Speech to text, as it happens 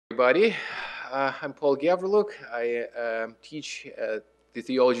everybody. I'm Paul Gavriluk. I teach at the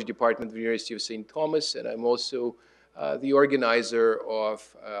theology department of the University of St. Thomas, and I'm also the organizer of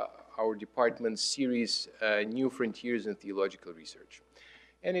our department's series, New Frontiers in Theological Research.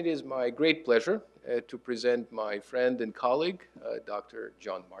 And it is my great pleasure to present my friend and colleague, Dr.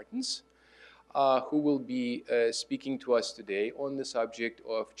 John Martens, who will be speaking to us today on the subject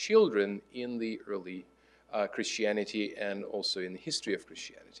of children in the early Christianity and also in the history of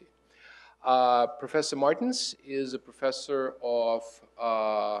Christianity. Professor Martens is a professor of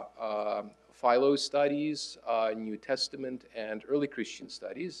Philo studies, New Testament, and early Christian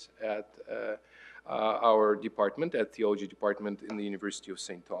studies at our department, at theology department in the University of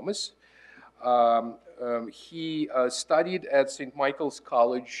St. Thomas. He studied at St. Michael's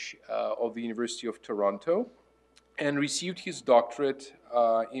College of the University of Toronto and received his doctorate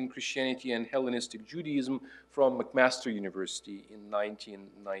in Christianity and Hellenistic Judaism from McMaster University in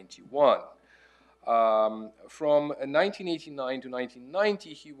 1991. From 1989 to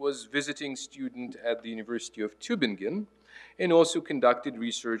 1990, he was visiting student at the University of Tübingen and also conducted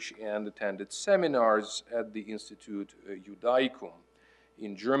research and attended seminars at the Institute Judaicum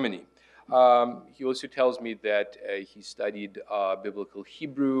in Germany. He also tells me that he studied biblical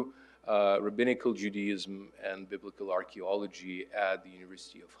Hebrew, rabbinical Judaism, and biblical archaeology at the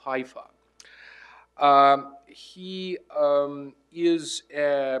University of Haifa. He is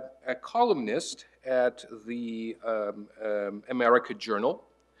a columnist at the America Journal,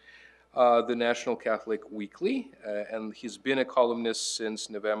 the National Catholic Weekly, and he's been a columnist since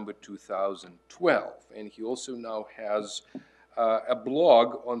November 2012. And he also now has a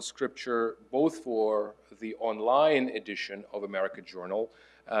blog on scripture, both for the online edition of America Journal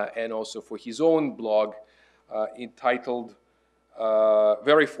and also for his own blog entitled,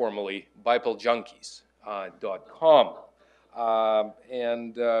 very formally, BibleJunkies.com.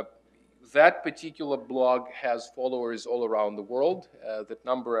 That particular blog has followers all around the world that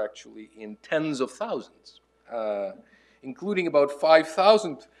number actually in tens of thousands, including about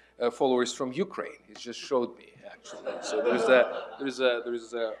 5,000 followers from Ukraine. He just showed me, actually. So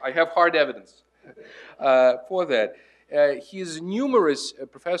I have hard evidence for that.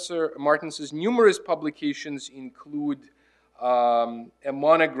 Professor Martens' numerous publications include a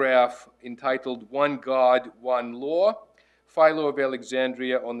monograph entitled One God, One Law, Philo of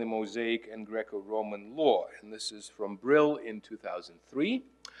Alexandria on the Mosaic and Greco-Roman Law. And this is from Brill in 2003.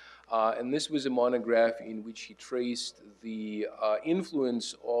 And this was a monograph in which he traced the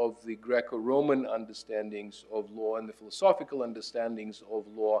influence of the Greco-Roman understandings of law and the philosophical understandings of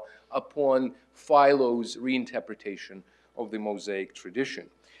law upon Philo's reinterpretation of the Mosaic tradition.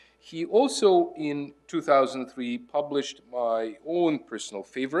 He also, in 2003, published my own personal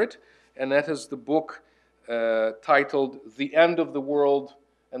favorite, and that is the book titled The End of the World,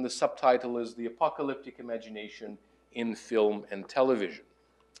 and the subtitle is The Apocalyptic Imagination in Film and Television.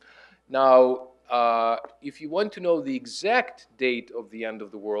 Now, if you want to know the exact date of the end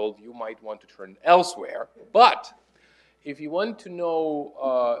of the world, you might want to turn elsewhere. But if you want to know,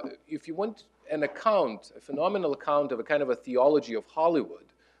 if you want an account, a phenomenal account of a kind of a theology of Hollywood,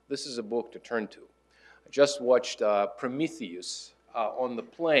 this is a book to turn to. I just watched Prometheus on the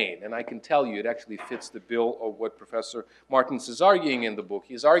plane, and I can tell you it actually fits the bill of what Professor Martens is arguing in the book.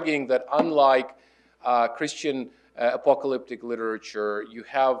 He's arguing that unlike Christian apocalyptic literature, you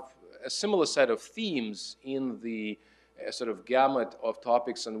have a similar set of themes in the sort of gamut of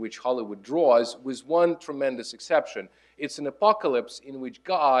topics on which Hollywood draws, with one tremendous exception. It's an apocalypse in which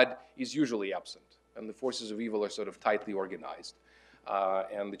God is usually absent, and the forces of evil are sort of tightly organized.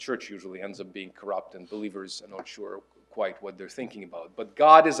 And the church usually ends up being corrupt, and believers are not sure quite what they're thinking about. But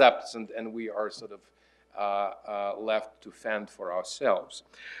God is absent, and we are sort of left to fend for ourselves.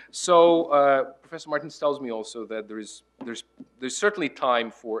 So Professor Martens tells me also that there's certainly time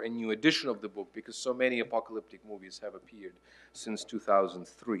for a new edition of the book, because so many apocalyptic movies have appeared since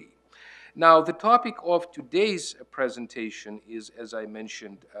 2003. Now, the topic of today's presentation is, as I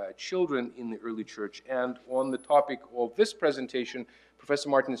mentioned, children in the early church. And on the topic of this presentation, Professor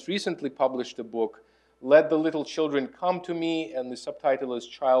Martens recently published a book, Let the Little Children Come to Me, and the subtitle is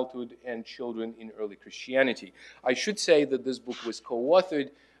Childhood and Children in Early Christianity. I should say that this book was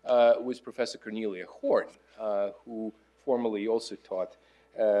co-authored with Professor Cornelia Horn, who formerly also taught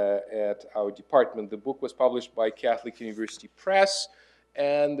at our department. The book was published by Catholic University Press,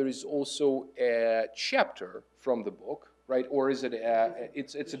 and there is also a chapter from the book, right? Or is it?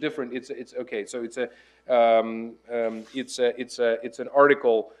 It's a different. It's okay. So it's an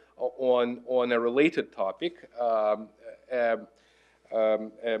article on a related topic, and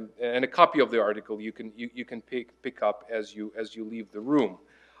a copy of the article you can pick up as you leave the room.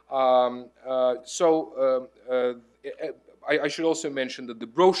 I should also mention that the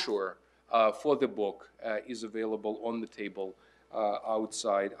brochure for the book is available on the table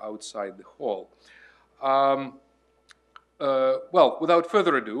outside the hall. Well, without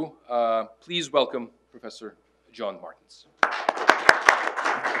further ado, please welcome Professor John Martens.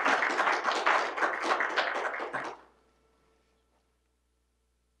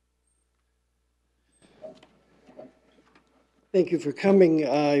 Thank you for coming.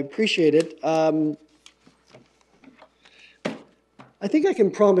 I appreciate it. I think I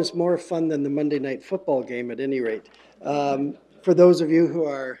can promise more fun than the Monday night football game at any rate, for those of you who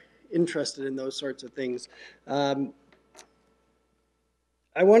are interested in those sorts of things. I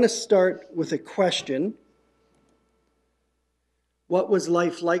want to start with a question. What was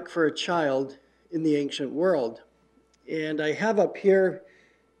life like for a child in the ancient world? And I have up here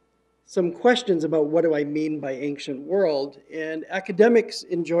some questions about what do I mean by ancient world. And academics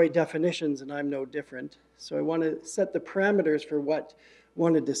enjoy definitions, and I'm no different. So I want to set the parameters for what I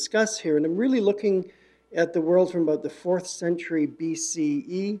want to discuss here. And I'm really looking at the world from about the 4th century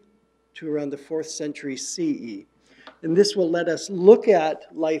BCE to around the 4th century CE. And this will let us look at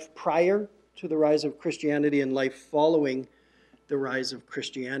life prior to the rise of Christianity and life following the rise of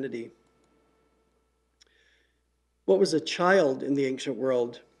Christianity. What was a child in the ancient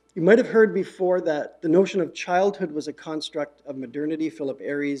world? You might have heard before that the notion of childhood was a construct of modernity. Philip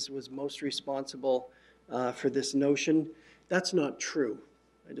Aries was most responsible for this notion. That's not true.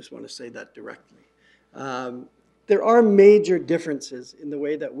 I just want to say that directly. There are major differences in the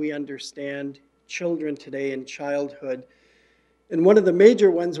way that we understand children today and childhood. And one of the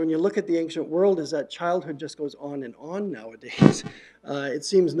major ones when you look at the ancient world is that childhood just goes on and on nowadays. It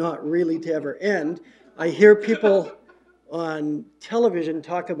seems not really to ever end. I hear people on television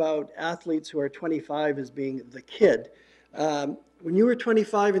talk about athletes who are 25 as being the kid. When you were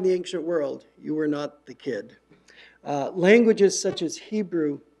 25 in the ancient world, you were not the kid. Languages such as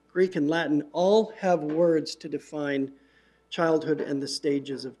Hebrew, Greek, and Latin all have words to define childhood and the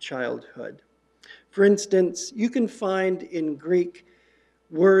stages of childhood. For instance, you can find in Greek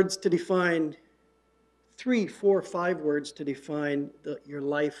words to define 3, 4, 5 words to define your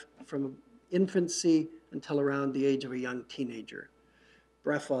life from infancy until around the age of a young teenager.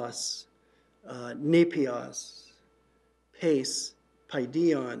 Brephos, nepios, pace,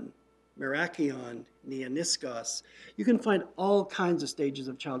 paideon, merakion, neoniskos. You can find all kinds of stages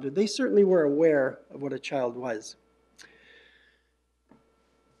of childhood. They certainly were aware of what a child was.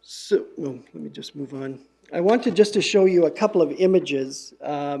 So, well, let me just move on. I wanted just to show you a couple of images,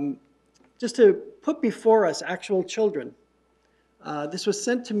 just to put before us actual children. This was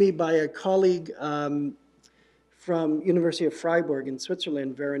sent to me by a colleague from University of Freiburg in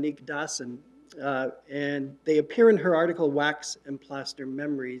Switzerland, Veronique Dassen, and they appear in her article, Wax and Plaster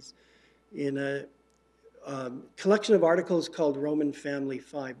Memories, in a collection of articles called Roman Family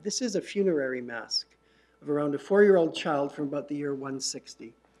 5. This is a funerary mask of around a 4-year-old child from about the year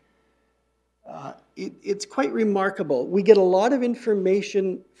 160. It's quite remarkable. We get a lot of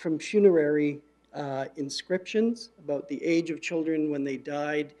information from funerary inscriptions about the age of children when they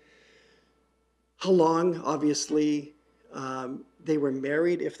died, how long, obviously, they were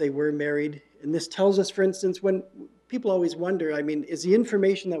married, if they were married. And this tells us, for instance, when people always wonder, I mean, is the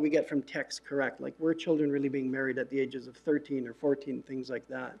information that we get from text correct? Like, were children really being married at the ages of 13 or 14, things like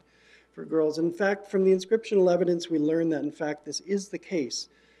that for girls? In fact, from the inscriptional evidence, we learn that, in fact, this is the case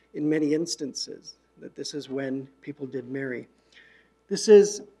in many instances, that this is when people did marry. This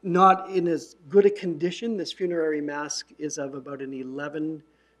is not in as good a condition. This funerary mask is of about an 11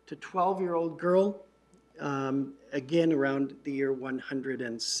 to 12-year-old girl, again around the year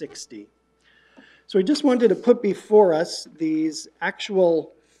 160. So I just wanted to put before us these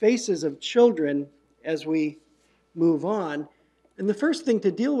actual faces of children as we move on. And the first thing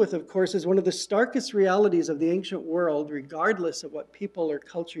to deal with, of course, is one of the starkest realities of the ancient world, regardless of what people or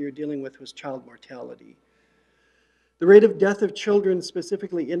culture you're dealing with, was child mortality. The rate of death of children,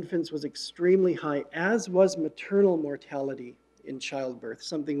 specifically infants, was extremely high, as was maternal mortality in childbirth,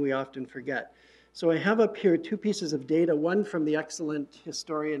 something we often forget. So I have up here 2 pieces of data, one from the excellent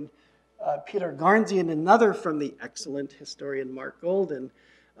historian Peter Garnsey and another from the excellent historian Mark Golden.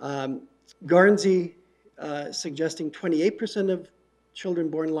 Garnsey suggesting 28% of children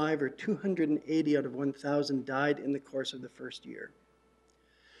born alive, or 280 out of 1,000, died in the course of the first year.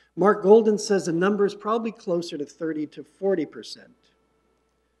 Mark Golden says the number is probably closer to 30 to 40%.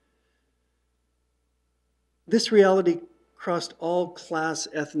 This reality crossed all class,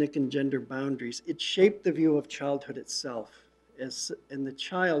 ethnic, and gender boundaries. It shaped the view of childhood itself, and the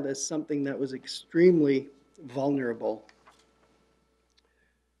child as something that was extremely vulnerable.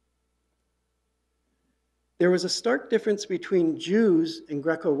 There was a stark difference between Jews and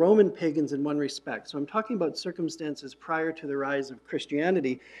Greco-Roman pagans in one respect. So I'm talking about circumstances prior to the rise of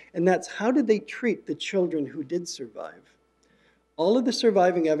Christianity, and that's how did they treat the children who did survive? All of the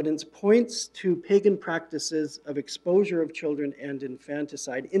surviving evidence points to pagan practices of exposure of children and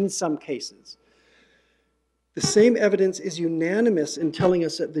infanticide in some cases. The same evidence is unanimous in telling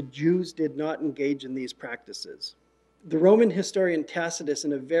us that the Jews did not engage in these practices. The Roman historian Tacitus,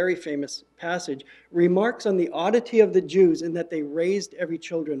 in a very famous passage, remarks on the oddity of the Jews in that they raised every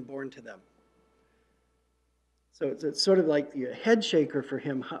children born to them. So it's sort of like a head shaker for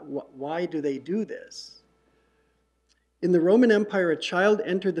him. Why do they do this? In the Roman Empire, a child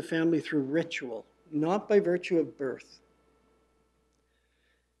entered the family through ritual, not by virtue of birth.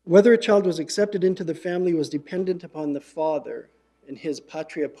 Whether a child was accepted into the family was dependent upon the father and his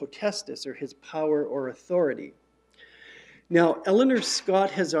patria potestas, or his power or authority. Now, Eleanor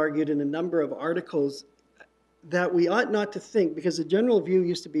Scott has argued in a number of articles that we ought not to think, because the general view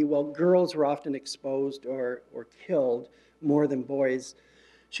used to be, well, girls were often exposed or killed more than boys.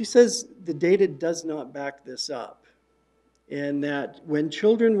 She says the data does not back this up, and that when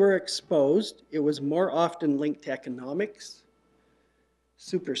children were exposed, it was more often linked to economics,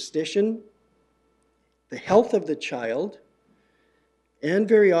 superstition, the health of the child, and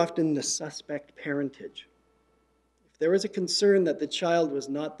very often the suspect parentage. If there was a concern that the child was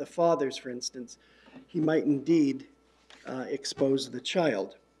not the father's, for instance, he might indeed expose the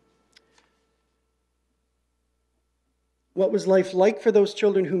child. What was life like for those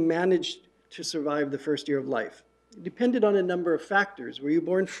children who managed to survive the first year of life? It depended on a number of factors. Were you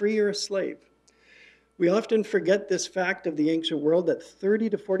born free or a slave? We often forget this fact of the ancient world, that 30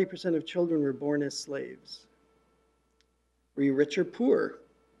 to 40% of children were born as slaves. Were you rich or poor?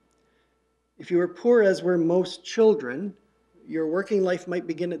 If you were poor, as were most children, your working life might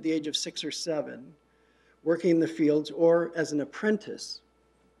begin at the age of 6 or 7, working in the fields or as an apprentice.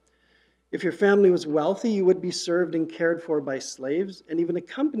 If your family was wealthy, you would be served and cared for by slaves, and even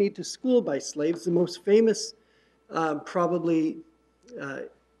accompanied to school by slaves. The most famous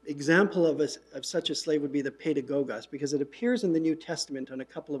example of such a slave would be the pedagogos, because it appears in the New Testament on a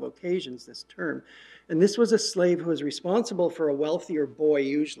couple of occasions, this term. And this was a slave who was responsible for a wealthier boy,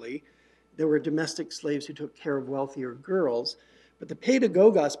 usually. There were domestic slaves who took care of wealthier girls. But the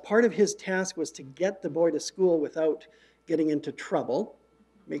pedagogos, part of his task was to get the boy to school without getting into trouble,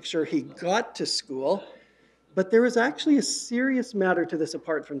 make sure he got to school. But there was actually a serious matter to this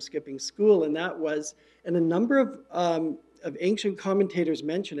apart from skipping school, and that was, and a number of ancient commentators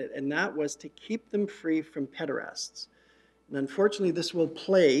mention it, and that was to keep them free from pederasts. And unfortunately, this will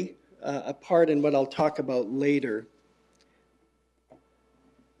play a part in what I'll talk about later.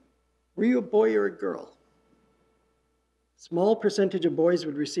 Were you a boy or a girl? Small percentage of boys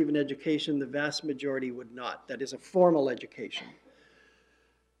would receive an education, the vast majority would not. That is a formal education.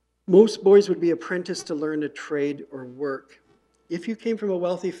 Most boys would be apprenticed to learn a trade or work. If you came from a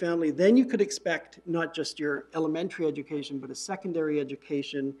wealthy family, then you could expect not just your elementary education, but a secondary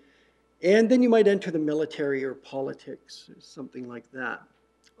education, and then you might enter the military or politics, or something like that.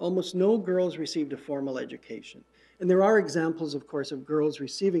 Almost no girls received a formal education. And there are examples, of course, of girls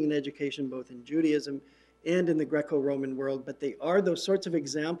receiving an education both in Judaism and in the Greco-Roman world, but they are those sorts of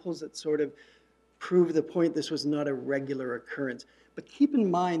examples that sort of prove the point this was not a regular occurrence. But keep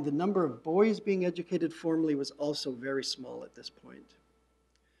in mind, the number of boys being educated formally was also very small at this point.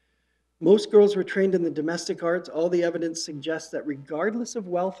 Most girls were trained in the domestic arts. All the evidence suggests that regardless of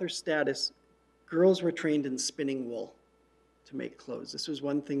wealth or status, girls were trained in spinning wool to make clothes. This was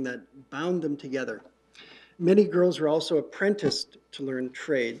one thing that bound them together. Many girls were also apprenticed to learn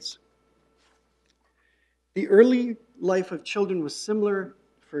trades. The early life of children was similar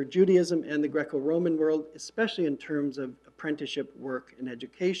for Judaism and the Greco-Roman world, especially in terms of apprenticeship, work, and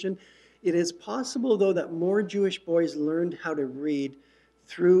education. It is possible, though, that more Jewish boys learned how to read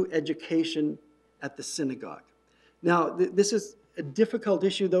through education at the synagogue. Now, this is a difficult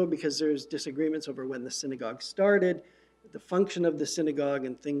issue, though, because there's disagreements over when the synagogue started, the function of the synagogue,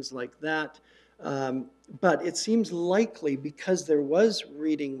 and things like that. But it seems likely, because there was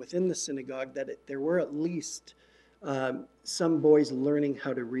reading within the synagogue, that there were at least some boys learning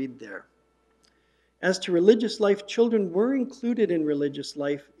how to read there. As to religious life, children were included in religious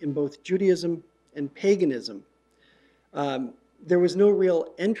life in both Judaism and paganism. There was no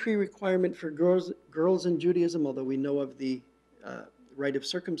real entry requirement for girls in Judaism, although we know of the rite of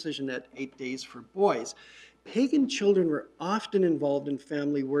circumcision at 8 days for boys. Pagan children were often involved in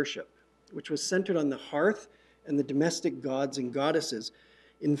family worship, which was centered on the hearth and the domestic gods and goddesses.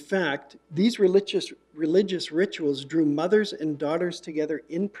 In fact, these religious rituals drew mothers and daughters together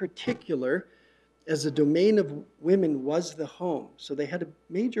in particular as the domain of women was the home. So they had a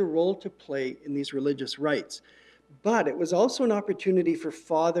major role to play in these religious rites. But it was also an opportunity for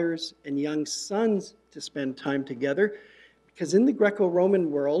fathers and young sons to spend time together, because in the Greco-Roman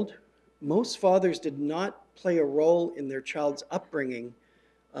world, most fathers did not play a role in their child's upbringing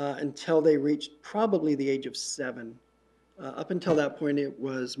until they reached probably the age of 7. Up until that point, it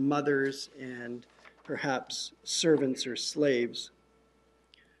was mothers and perhaps servants or slaves.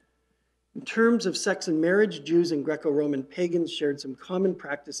 In terms of sex and marriage, Jews and Greco-Roman pagans shared some common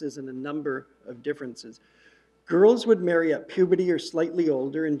practices and a number of differences. Girls would marry at puberty or slightly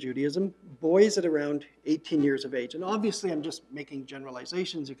older in Judaism, boys at around 18 years of age. And obviously, I'm just making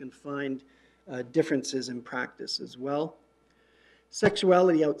generalizations. You can find differences in practice as well.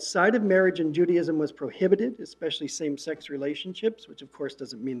 Sexuality outside of marriage in Judaism was prohibited, especially same-sex relationships, which of course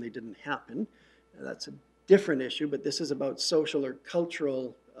doesn't mean they didn't happen. That's a different issue, but this is about social or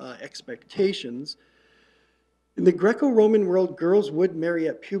cultural expectations. In the Greco-Roman world, girls would marry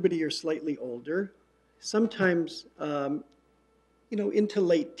at puberty or slightly older, sometimes into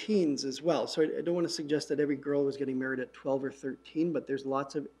late teens as well. So I don't want to suggest that every girl was getting married at 12 or 13, but there's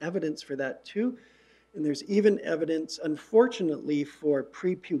lots of evidence for that too. And there's even evidence, unfortunately, for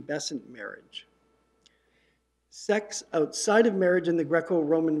prepubescent marriage. Sex outside of marriage in the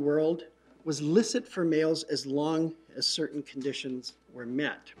Greco-Roman world was licit for males as long as certain conditions were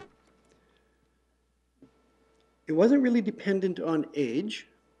met. It wasn't really dependent on age,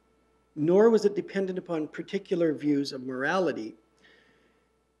 nor was it dependent upon particular views of morality.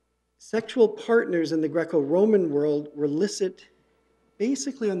 Sexual partners in the Greco-Roman world were licit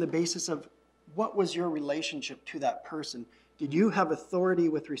basically on the basis of what was your relationship to that person. Did you have authority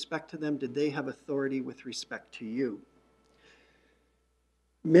with respect to them? Did they have authority with respect to you?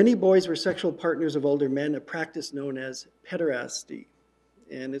 Many boys were sexual partners of older men, a practice known as pederasty.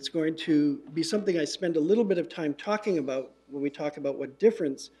 And it's going to be something I spend a little bit of time talking about when we talk about what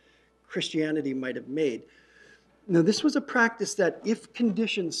difference Christianity might have made. Now, this was a practice that if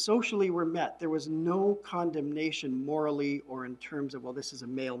conditions socially were met, there was no condemnation morally or in terms of, well, this is a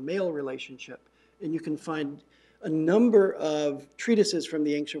male-male relationship. And you can find a number of treatises from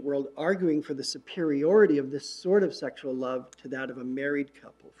the ancient world arguing for the superiority of this sort of sexual love to that of a married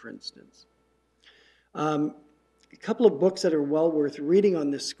couple, for instance. A couple of books that are well worth reading on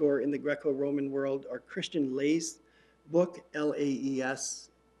this score in the Greco-Roman world are Christian Lay's book, Laes,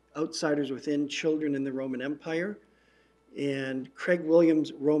 Outsiders Within, Children in the Roman Empire, and Craig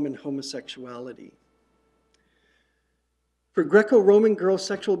Williams' Roman Homosexuality. For Greco-Roman girls,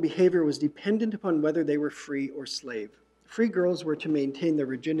 sexual behavior was dependent upon whether they were free or slave. Free girls were to maintain their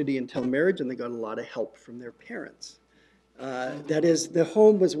virginity until marriage, and they got a lot of help from their parents. That is, the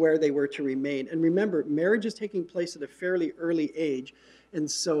home was where they were to remain. And remember, marriage is taking place at a fairly early age, and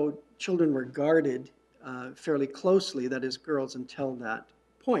so children were guarded fairly closely, that is, girls, until that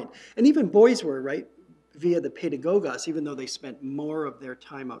point. And even boys were, right, via the pedagogos, even though they spent more of their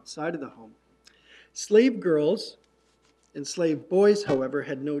time outside of the home. Slave girls and slave boys, however,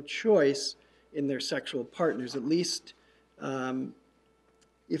 had no choice in their sexual partners, at least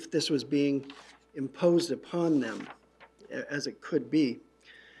if this was being imposed upon them, as it could be.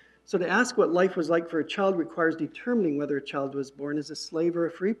 So to ask what life was like for a child requires determining whether a child was born as a slave or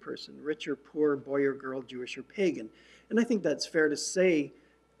a free person, rich or poor, boy or girl, Jewish or pagan. And I think that's fair to say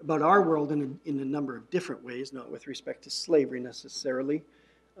about our world in a number of different ways, not with respect to slavery necessarily,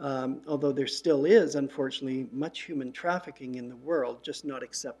 although there still is, unfortunately, much human trafficking in the world, just not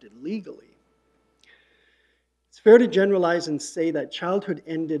accepted legally. It's fair to generalize and say that childhood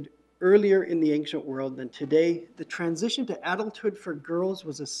ended earlier in the ancient world than today. The transition to adulthood for girls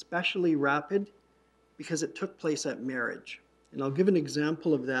was especially rapid because it took place at marriage. And I'll give an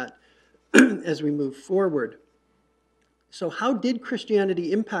example of that as we move forward. So how did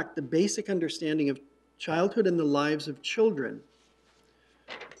Christianity impact the basic understanding of childhood and the lives of children?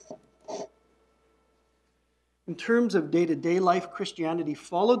 In terms of day-to-day life, Christianity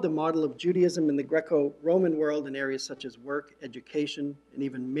followed the model of Judaism in the Greco-Roman world in areas such as work, education, and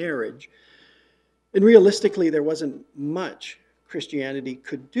even marriage. And realistically, there wasn't much Christianity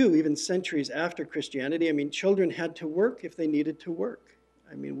could do, even centuries after Christianity. I mean, children had to work if they needed to work.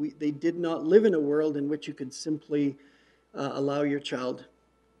 I mean, they did not live in a world in which you could simply allow your child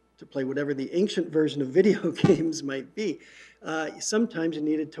to play whatever the ancient version of video games might be. Sometimes you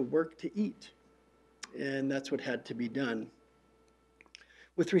needed to work to eat, and that's what had to be done.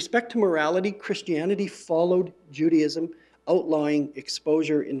 With respect to morality, Christianity followed Judaism, outlawing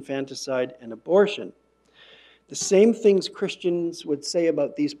exposure, infanticide, and abortion. The same things Christians would say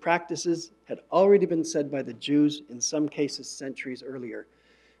about these practices had already been said by the Jews, in some cases centuries earlier.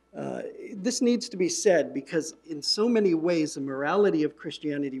 This needs to be said because in so many ways the morality of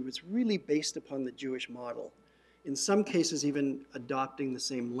Christianity was really based upon the Jewish model, in some cases even adopting the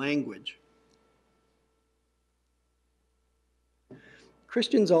same language.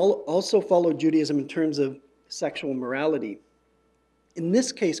 Christians also follow Judaism in terms of sexual morality. In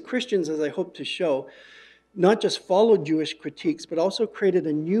this case, Christians, as I hope to show, not just followed Jewish critiques, but also created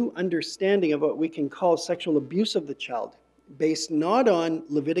a new understanding of what we can call sexual abuse of the child, based not on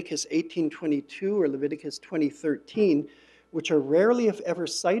Leviticus 18:22 or Leviticus 20:13, which are rarely, if ever,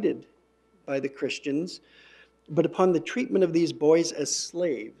 cited by the Christians, but upon the treatment of these boys as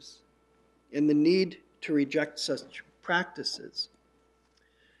slaves and the need to reject such practices.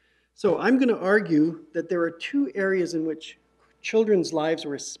 So I'm going to argue that there are two areas in which children's lives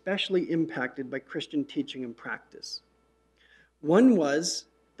were especially impacted by Christian teaching and practice. One was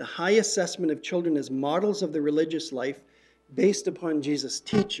the high assessment of children as models of the religious life based upon Jesus'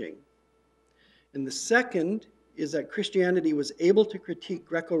 teaching. And the second is that Christianity was able to critique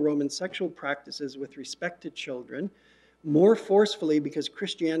Greco-Roman sexual practices with respect to children more forcefully because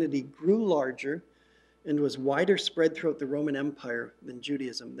Christianity grew larger and was wider spread throughout the Roman Empire than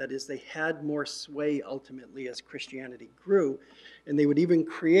Judaism. That is, they had more sway ultimately as Christianity grew, and they would even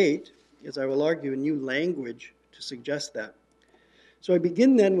create, as I will argue, a new language to suggest that. So I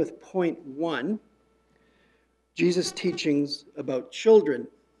begin then with point one, Jesus' teachings about children.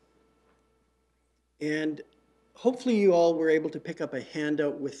 And hopefully you all were able to pick up a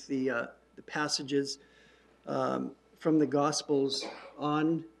handout with the passages from the Gospels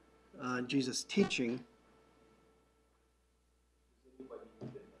on Jesus' teaching.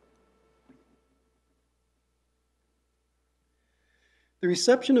 The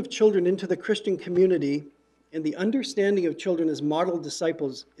reception of children into the Christian community and the understanding of children as model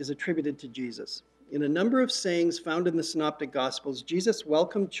disciples is attributed to Jesus. In a number of sayings found in the Synoptic Gospels, Jesus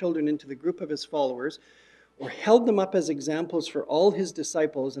welcomed children into the group of his followers or held them up as examples for all his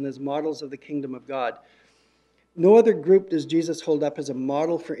disciples and as models of the kingdom of God. No other group does Jesus hold up as a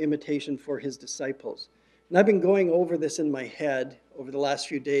model for imitation for his disciples. And I've been going over this in my head over the last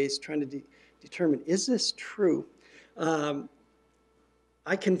few days, trying to determine, is this true?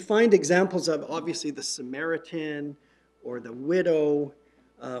 I can find examples of, obviously, the Samaritan or the widow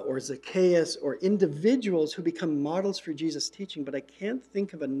or Zacchaeus or individuals who become models for Jesus' teaching, but I can't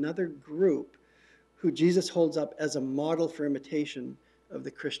think of another group who Jesus holds up as a model for imitation of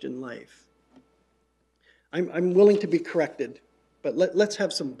the Christian life. I'm willing to be corrected, but let's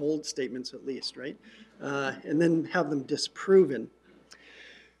have some bold statements at least, right? And then have them disproven.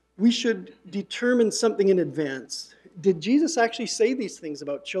 We should determine something in advance. Did Jesus actually say these things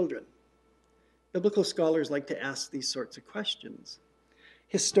about children? Biblical scholars like to ask these sorts of questions.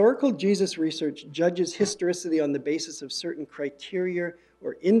 Historical Jesus research judges historicity on the basis of certain criteria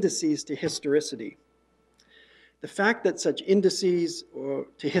or indices to historicity. The fact that such indices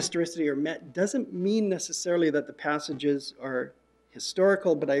to historicity are met doesn't mean necessarily that the passages are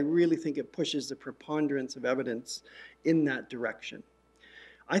historical, but I really think it pushes the preponderance of evidence in that direction.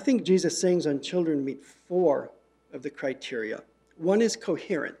 I think Jesus' sayings on children meet four of the criteria. One is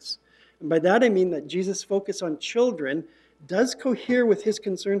coherence. And by that I mean that Jesus' focus on children does cohere with his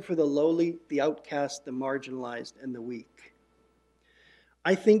concern for the lowly, the outcast, the marginalized, and the weak.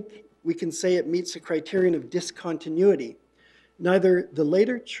 I think we can say it meets the criterion of discontinuity. Neither the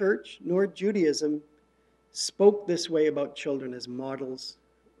later church nor Judaism spoke this way about children as models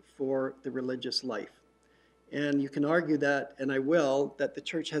for the religious life. And you can argue that, and I will, that the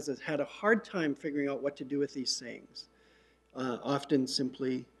church has had a hard time figuring out what to do with these sayings, often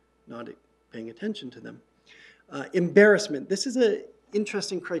simply not paying attention to them. Embarrassment. This is an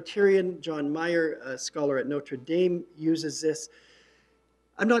interesting criterion. John Meyer, a scholar at Notre Dame, uses this.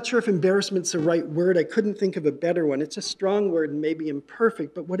 I'm not sure if embarrassment's the right word. I couldn't think of a better one. It's a strong word and maybe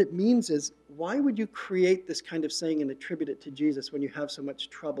imperfect, but what it means is, why would you create this kind of saying and attribute it to Jesus when you have so much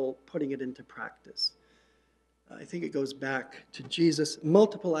trouble putting it into practice? I think it goes back to Jesus'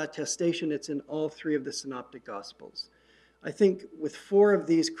 multiple attestation. It's in all three of the Synoptic Gospels. I think with four of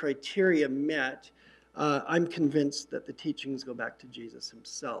these criteria met, I'm convinced that the teachings go back to Jesus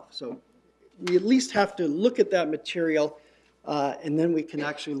himself. So we at least have to look at that material, and then we can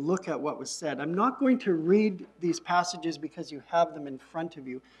actually look at what was said. I'm not going to read these passages because you have them in front of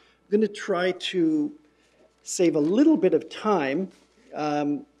you. I'm going to try to save a little bit of time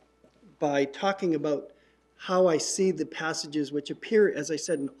by talking about how I see the passages which appear, as I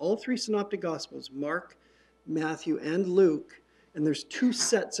said, in all three Synoptic Gospels, Mark, Matthew, and Luke, and there's two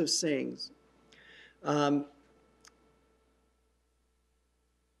sets of sayings.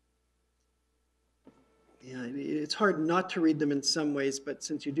 Yeah, it's hard not to read them in some ways, but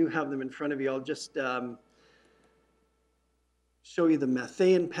since you do have them in front of you, I'll just show you the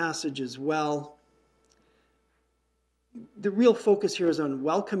Matthean passage as well. The real focus here is on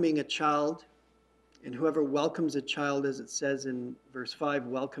welcoming a child, and whoever welcomes a child, as it says in verse 5,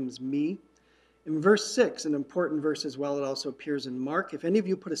 welcomes me. In verse 6, an important verse as well, it also appears in Mark. If any of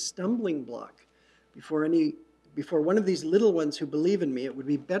you put a stumbling block before one of these little ones who believe in me, it would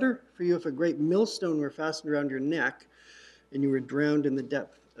be better for you if a great millstone were fastened around your neck and you were drowned in the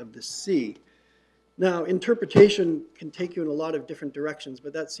depth of the sea. Now, interpretation can take you in a lot of different directions,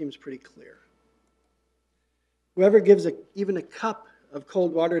 but that seems pretty clear. Whoever gives even a cup of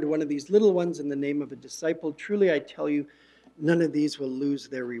cold water to one of these little ones in the name of a disciple, truly I tell you, none of these will lose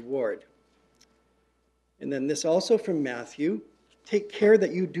their reward. And then this also from Matthew, take care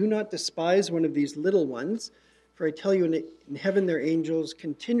that you do not despise one of these little ones, for I tell you, in heaven their angels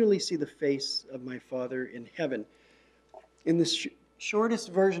continually see the face of my Father in heaven. In the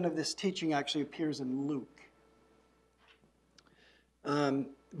shortest version of this teaching actually appears in Luke.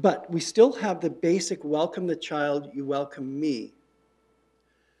 But we still have the basic welcome the child, you welcome me.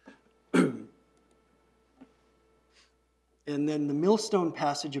 And then the millstone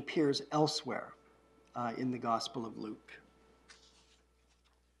passage appears elsewhere in the Gospel of Luke.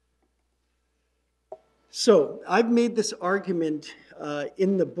 So I've made this argument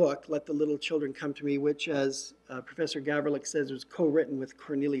in the book, Let the Little Children Come to Me, which, as Professor Gavrilik says, was co-written with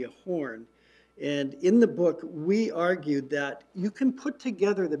Cornelia Horn. And in the book, we argued that you can put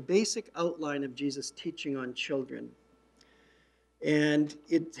together the basic outline of Jesus' teaching on children. And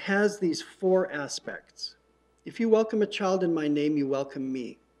it has these four aspects. If you welcome a child in my name, you welcome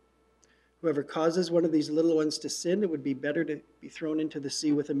me. Whoever causes one of these little ones to sin, it would be better to be thrown into the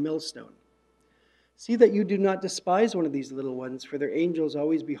sea with a millstone. See that you do not despise one of these little ones, for their angels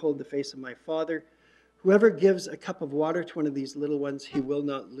always behold the face of my Father. Whoever gives a cup of water to one of these little ones, he will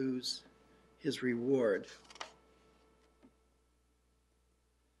not lose his reward.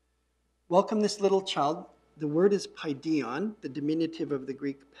 Welcome this little child. The word is paidion, the diminutive of the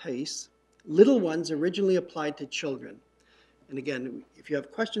Greek pais. Little ones originally applied to children. And again, if you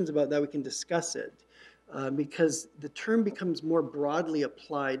have questions about that, we can discuss it, because the term becomes more broadly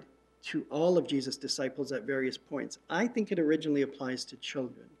applied to all of Jesus' disciples at various points. I think it originally applies to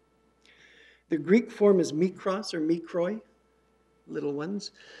children. The Greek form is mikros or mikroi, little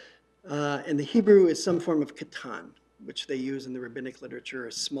ones, and the Hebrew is some form of katan, which they use in the rabbinic literature,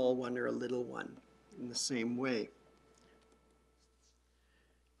 a small one or a little one, in the same way.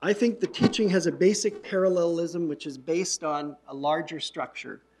 I think the teaching has a basic parallelism which is based on a larger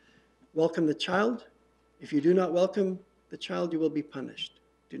structure. Welcome the child. If you do not welcome the child, you will be punished.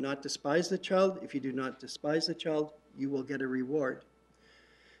 Do not despise the child. If you do not despise the child, you will get a reward.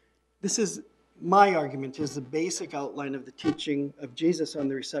 This is my argument, is the basic outline of the teaching of Jesus on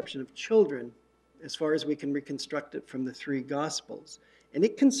the reception of children, as far as we can reconstruct it from the three Gospels. And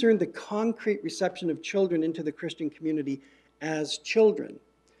it concerned the concrete reception of children into the Christian community as children.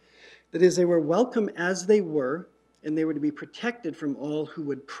 That is, they were welcome as they were, and they were to be protected from all who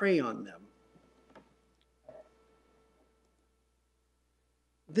would prey on them.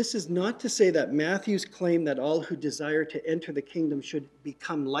 This is not to say that Matthew's claim that all who desire to enter the kingdom should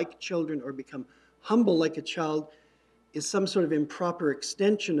become like children or become humble like a child is some sort of improper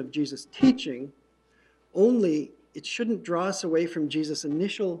extension of Jesus' teaching. Only it shouldn't draw us away from Jesus'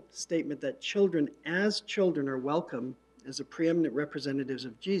 initial statement that children as children are welcome as the preeminent representatives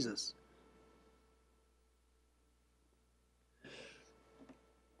of Jesus.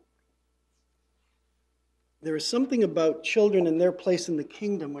 There is something about children and their place in the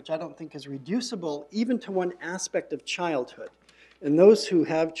kingdom which I don't think is reducible even to one aspect of childhood. And those who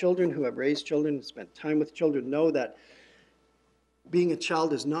have children, who have raised children, and spent time with children, know that being a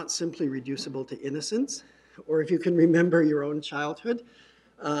child is not simply reducible to innocence, or if you can remember your own childhood.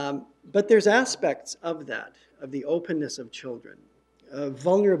 But there's aspects of that, of the openness of children, of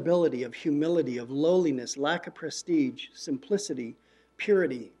vulnerability, of humility, of lowliness, lack of prestige, simplicity,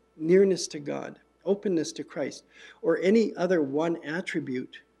 purity, nearness to God, openness to Christ, or any other one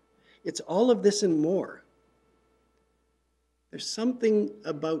attribute. It's all of this and more. There's something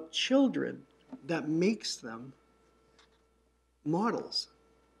about children that makes them models.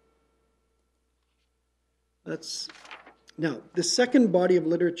 Now, the second body of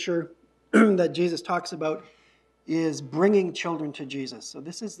literature that Jesus talks about is bringing children to Jesus. So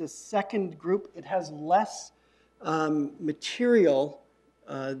this is the second group. It has less material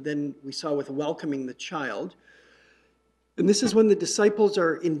than we saw with welcoming the child. And this is when the disciples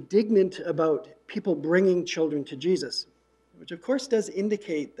are indignant about people bringing children to Jesus, which of course does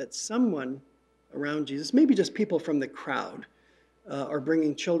indicate that someone around Jesus. Maybe just people from the crowd are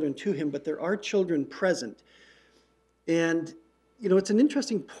bringing children to him, but there are children present. And, it's an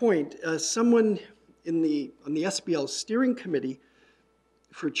interesting point. Someone on the SBL steering committee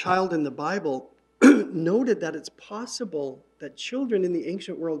for Child in the Bible noted that it's possible that children in the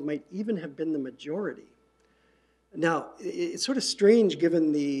ancient world might even have been the majority. Now, it's sort of strange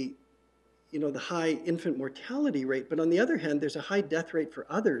given the high infant mortality rate, but on the other hand, there's a high death rate for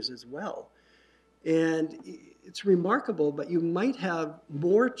others as well. And it's remarkable, but you might have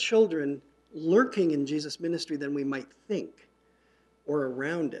more children lurking in Jesus' ministry than we might think, or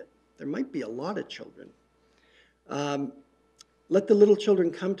around it. There might be a lot of children. Let the little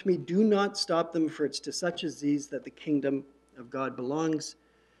children come to me. Do not stop them, for it's to such as these that the kingdom of God belongs.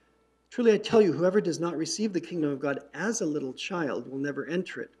 Truly I tell you, whoever does not receive the kingdom of God as a little child will never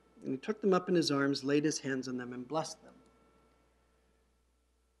enter it. And he took them up in his arms, laid his hands on them, and blessed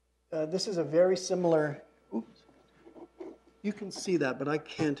them. This is a very similar... Oops. You can see that, but I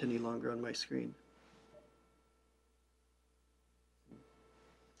can't any longer on my screen.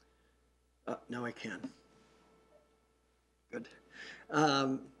 Now I can. Good.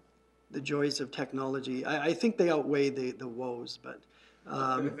 The joys of technology. I think they outweigh the woes, but...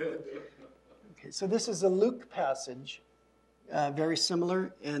 okay, so this is a Luke passage, very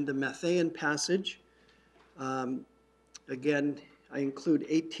similar, and the Matthean passage. Again, I include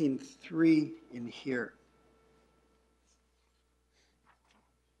 18:3 in here.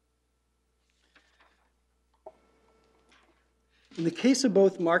 In the case of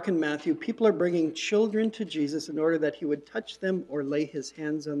both Mark and Matthew, people are bringing children to Jesus in order that he would touch them or lay his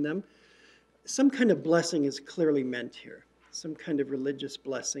hands on them. Some kind of blessing is clearly meant here, some kind of religious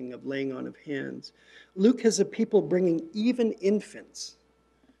blessing of laying on of hands. Luke has the people bringing even infants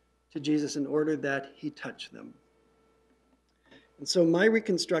to Jesus in order that he touch them. And so my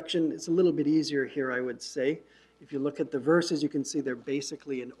reconstruction is a little bit easier here, I would say. If you look at the verses, you can see they're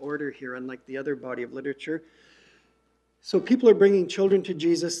basically in order here, unlike the other body of literature. So people are bringing children to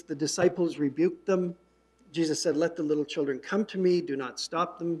Jesus. The disciples rebuked them. Jesus said, let the little children come to me. Do not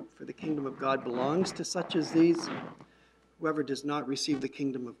stop them, for the kingdom of God belongs to such as these. Whoever does not receive the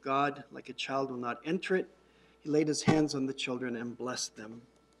kingdom of God like a child will not enter it. He laid his hands on the children and blessed them.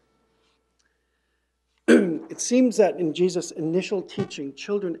 It seems that in Jesus' initial teaching,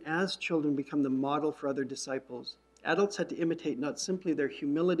 children as children become the model for other disciples. Adults had to imitate not simply their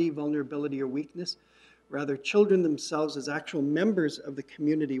humility, vulnerability, or weakness. Rather, children themselves as actual members of the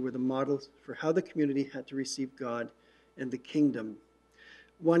community were the models for how the community had to receive God and the kingdom.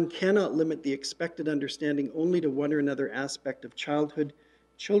 One cannot limit the expected understanding only to one or another aspect of childhood.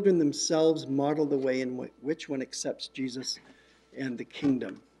 Children themselves model the way in which one accepts Jesus and the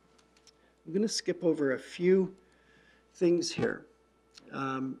kingdom. I'm going to skip over a few things here.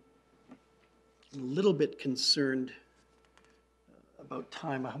 I'm a little bit concerned about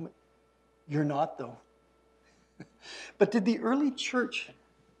time. You're not, though. But did the early church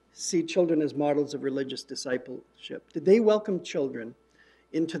see children as models of religious discipleship? Did they welcome children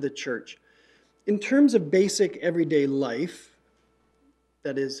into the church? In terms of basic everyday life,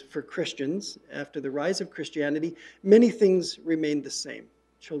 that is, for Christians, after the rise of Christianity, many things remained the same.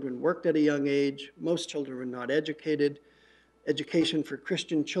 Children worked at a young age. Most children were not educated. Education for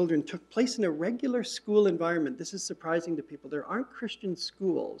Christian children took place in a regular school environment. This is surprising to people. There aren't Christian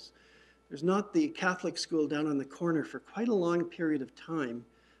schools. There's not the Catholic school down on the corner for quite a long period of time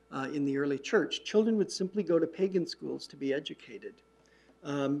in the early church. Children would simply go to pagan schools to be educated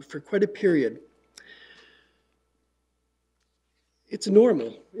for quite a period. It's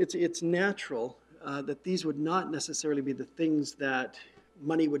normal, it's natural that these would not necessarily be the things that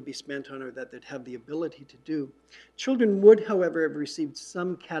money would be spent on or that they'd have the ability to do. Children would, however, have received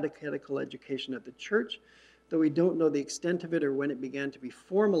some catechetical education at the church, though we don't know the extent of it or when it began to be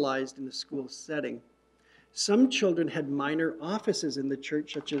formalized in the school setting. Some children had minor offices in the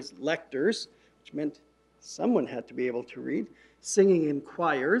church, such as lectors, which meant someone had to be able to read, singing in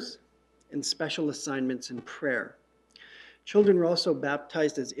choirs, and special assignments in prayer. Children were also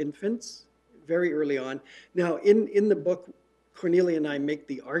baptized as infants very early on. Now, in the book, Cornelia and I make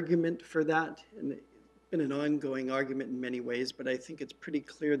the argument for that, and it's been an ongoing argument in many ways, but I think it's pretty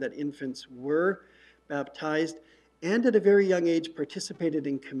clear that infants were baptized, and at a very young age participated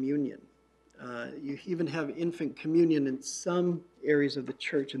in communion. You even have infant communion in some areas of the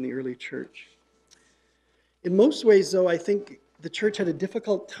church, in the early church. In most ways, though, I think the church had a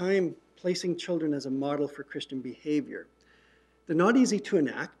difficult time placing children as a model for Christian behavior. They're not easy to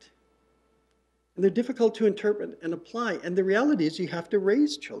enact, and they're difficult to interpret and apply. And the reality is you have to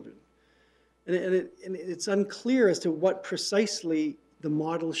raise children. And it's unclear as to what precisely the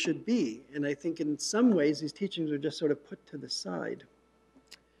model should be. And I think in some ways these teachings are just sort of put to the side.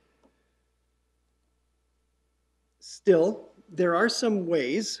 Still, there are some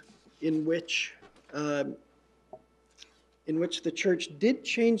ways in which the church did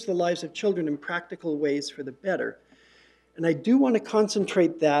change the lives of children in practical ways for the better. And I do want to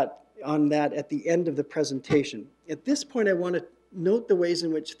concentrate on that at the end of the presentation. At this point, I want to note the ways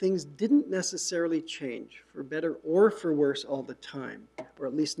in which things didn't necessarily change for better or for worse all the time, or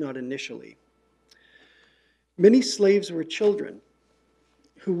at least not initially. Many slaves were children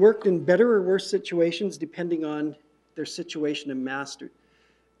who worked in better or worse situations depending on their situation and master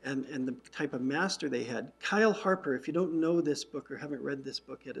and the type of master they had. Kyle Harper, if you don't know this book or haven't read this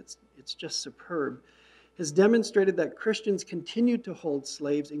book yet, it's just superb, has demonstrated that Christians continued to hold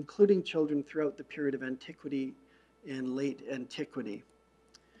slaves, including children, throughout the period of antiquity and late antiquity.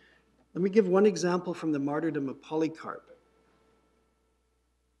 Let me give one example from the martyrdom of Polycarp.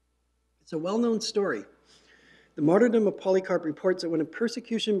 It's a well-known story. The martyrdom of Polycarp reports that when a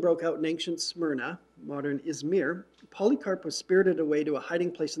persecution broke out in ancient Smyrna, modern Izmir, Polycarp was spirited away to a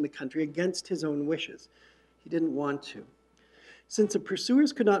hiding place in the country against his own wishes. He didn't want to. Since the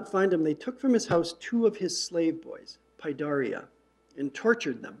pursuers could not find him, they took from his house 2 of his slave boys, Paidaria, and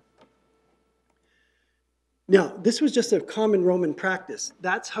tortured them. Now, this was just a common Roman practice.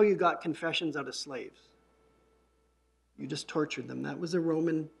 That's how you got confessions out of slaves. You just tortured them. That was a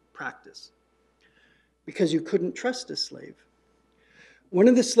Roman practice, because you couldn't trust a slave. One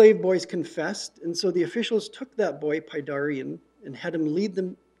of the slave boys confessed, and so the officials took that boy, Paidarian, and had him lead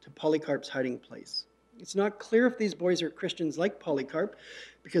them to Polycarp's hiding place. It's not clear if these boys are Christians like Polycarp,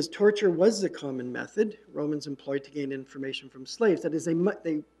 because torture was the common method Romans employed to gain information from slaves. That is,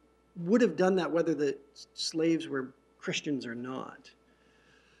 they would have done that whether the slaves were Christians or not.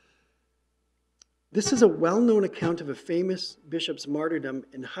 This is a well-known account of a famous bishop's martyrdom,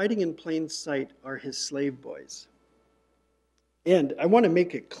 and hiding in plain sight are his slave boys. And I want to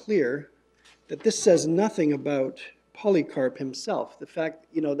make it clear that this says nothing about Polycarp himself, the fact,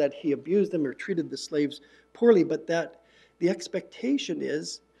 that he abused them or treated the slaves poorly, but that the expectation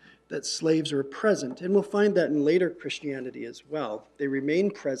is that slaves were present. And we'll find that in later Christianity as well. They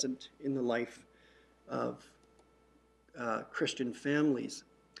remain present in the life of Christian families.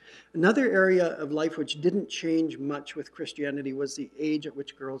 Another area of life which didn't change much with Christianity was the age at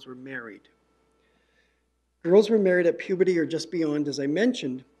which girls were married. Girls were married at puberty or just beyond, as I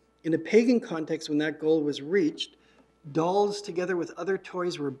mentioned. In a pagan context, when that goal was reached, dolls together with other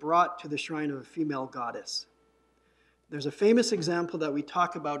toys were brought to the shrine of a female goddess. There's a famous example that we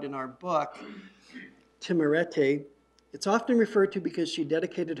talk about in our book, Timarete. It's often referred to because she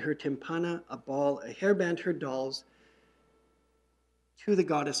dedicated her timpana, a ball, a hairband, her dolls, to the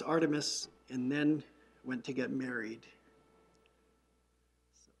goddess Artemis, and then went to get married.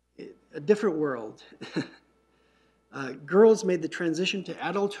 A different world. Girls made the transition to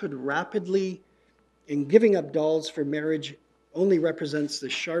adulthood rapidly, and giving up dolls for marriage only represents the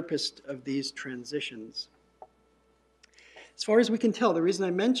sharpest of these transitions. As far as we can tell, the reason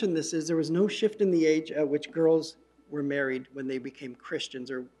I mention this is there was no shift in the age at which girls were married when they became Christians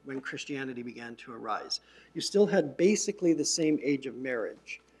or when Christianity began to arise. You still had basically the same age of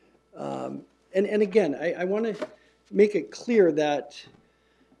marriage. And again, I want to make it clear that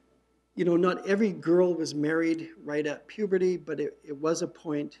not every girl was married right at puberty, but it was a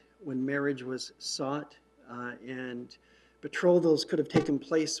point when marriage was sought, and betrothals could have taken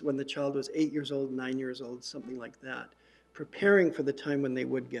place when the child was 8 years old, 9 years old, something like that, preparing for the time when they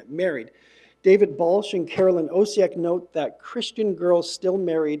would get married. David Balch and Carolyn Osiak note that Christian girls still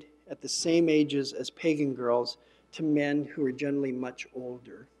married at the same ages as pagan girls to men who are generally much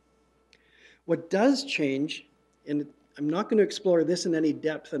older. What does change, and I'm not going to explore this in any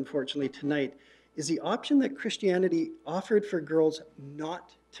depth, unfortunately, tonight, is the option that Christianity offered for girls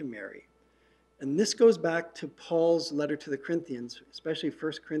not to marry. And this goes back to Paul's letter to the Corinthians, especially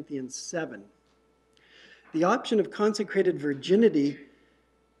 1 Corinthians 7. The option of consecrated virginity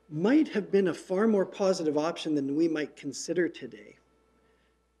might have been a far more positive option than we might consider today.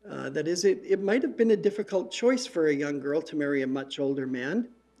 That is, it might have been a difficult choice for a young girl to marry a much older man,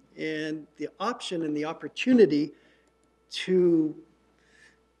 and the option and the opportunity to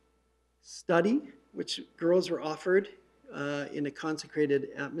study, which girls were offered in a consecrated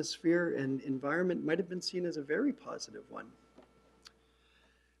atmosphere and environment, might have been seen as a very positive one.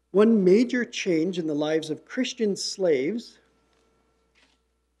 One major change in the lives of Christian slaves,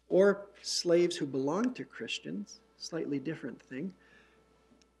 or slaves who belonged to Christians, slightly different thing,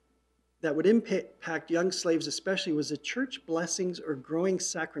 that would impact young slaves especially, was the church blessings or growing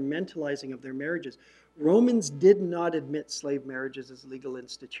sacramentalizing of their marriages, Romans did not admit slave marriages as legal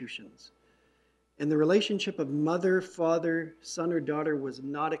institutions. And the relationship of mother, father, son, or daughter was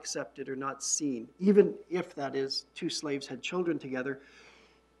not accepted or not seen, even if, that is, two slaves had children together.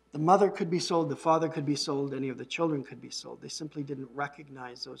 The mother could be sold, the father could be sold, any of the children could be sold. They simply didn't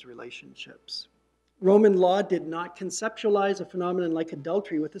recognize those relationships. Roman law did not conceptualize a phenomenon like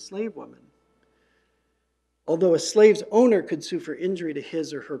adultery with a slave woman. Although a slave's owner could sue for injury to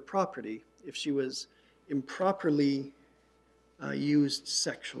his or her property if she was improperly used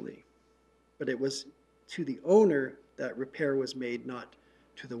sexually. But it was to the owner that repair was made, not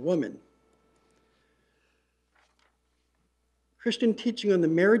to the woman. Christian teaching on the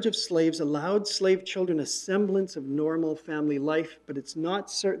marriage of slaves allowed slave children a semblance of normal family life, but it's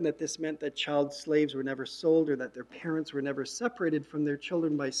not certain that this meant that child slaves were never sold or that their parents were never separated from their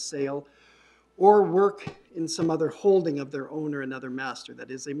children by sale or work in some other holding of their own or another master.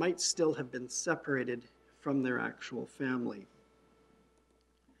 That is, they might still have been separated from their actual family.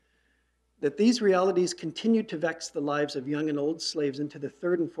 That these realities continued to vex the lives of young and old slaves into the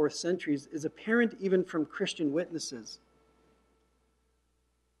 3rd and 4th centuries is apparent even from Christian witnesses.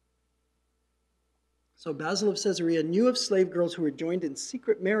 So Basil of Caesarea knew of slave girls who were joined in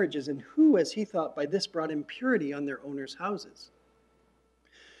secret marriages and who, as he thought, by this brought impurity on their owners' houses.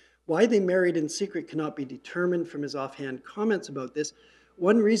 Why they married in secret cannot be determined from his offhand comments about this.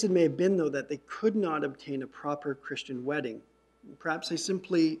 One reason may have been, though, that they could not obtain a proper Christian wedding. Perhaps they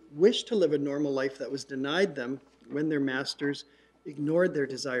simply wished to live a normal life that was denied them when their masters ignored their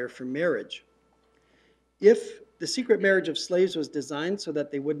desire for marriage. If the secret marriage of slaves was designed so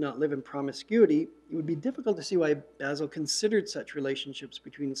that they would not live in promiscuity, it would be difficult to see why Basil considered such relationships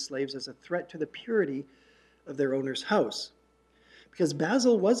between slaves as a threat to the purity of their owner's house. Because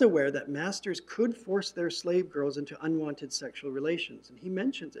Basil was aware that masters could force their slave girls into unwanted sexual relations, and he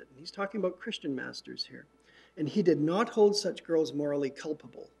mentions it. He's talking about Christian masters here. And he did not hold such girls morally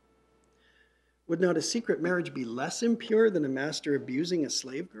culpable. Would not a secret marriage be less impure than a master abusing a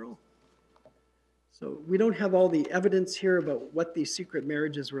slave girl? So we don't have all the evidence here about what these secret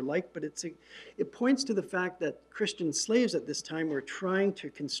marriages were like, but it points to the fact that Christian slaves at this time were trying to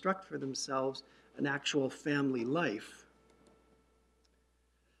construct for themselves an actual family life.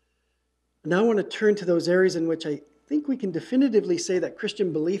 Now I want to turn to those areas in which I think we can definitively say that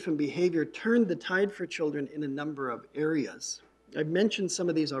Christian belief and behavior turned the tide for children in a number of areas. I've mentioned some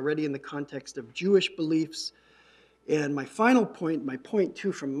of these already in the context of Jewish beliefs. And my final point, my point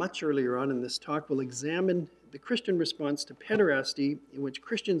 2 from much earlier on in this talk, will examine the Christian response to pederasty, in which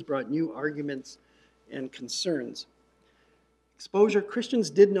Christians brought new arguments and concerns. Exposure. Christians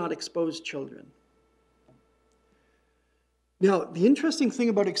did not expose children. Now, the interesting thing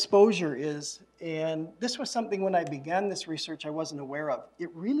about exposure is, and this was something when I began this research I wasn't aware of, it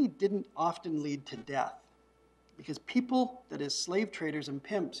really didn't often lead to death, because people, that is slave traders and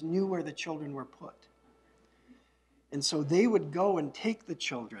pimps, knew where the children were put. And so they would go and take the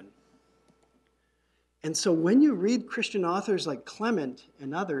children. And so when you read Christian authors like Clement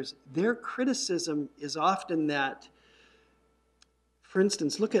and others, their criticism is often that, for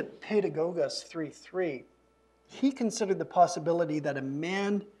instance, look at Pedagogus 3:3. He considered the possibility that a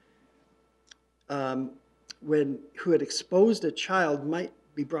man who had exposed a child might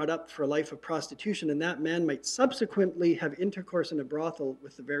be brought up for a life of prostitution, and that man might subsequently have intercourse in a brothel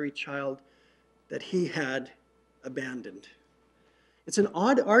with the very child that he had abandoned. It's an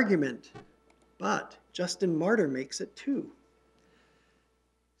odd argument, but Justin Martyr makes it too.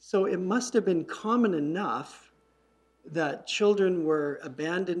 So it must have been common enough that children were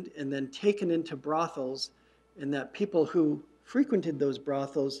abandoned and then taken into brothels, and that people who frequented those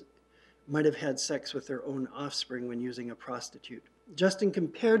brothels might have had sex with their own offspring when using a prostitute. Justin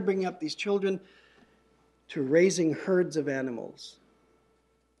compared bringing up these children to raising herds of animals.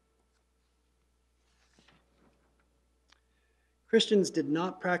 Christians did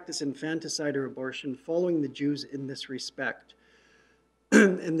not practice infanticide or abortion, following the Jews in this respect.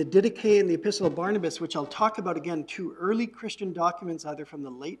 And the Didache and the Epistle of Barnabas, which I'll talk about again, two early Christian documents, either from the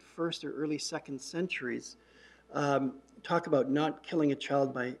late 1st or early 2nd centuries, talk about not killing a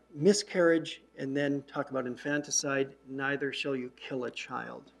child by miscarriage, and then talk about infanticide, neither shall you kill a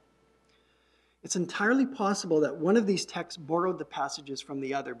child. It's entirely possible that one of these texts borrowed the passages from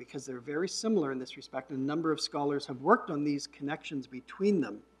the other, because they're very similar in this respect, and a number of scholars have worked on these connections between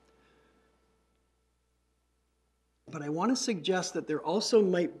them. But I want to suggest that there also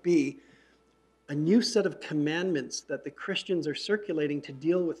might be a new set of commandments that the Christians are circulating to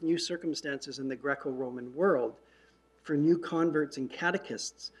deal with new circumstances in the Greco-Roman world for new converts and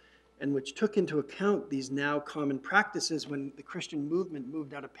catechists, and which took into account these now common practices when the Christian movement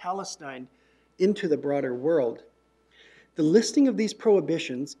moved out of Palestine into the broader world. The listing of these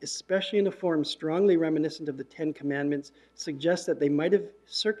prohibitions, especially in a form strongly reminiscent of the Ten Commandments, suggests that they might have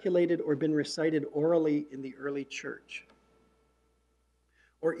circulated or been recited orally in the early church.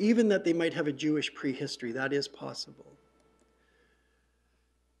 Or even that they might have a Jewish prehistory. That is possible.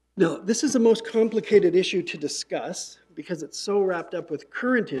 Now, this is the most complicated issue to discuss because it's so wrapped up with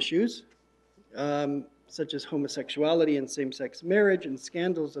current issues, such as homosexuality and same-sex marriage and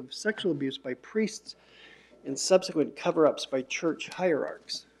scandals of sexual abuse by priests and subsequent cover-ups by church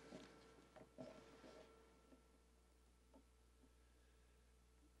hierarchs.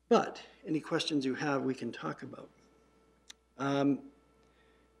 But any questions you have, we can talk about.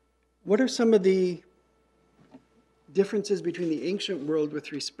 What are some of the differences between the ancient world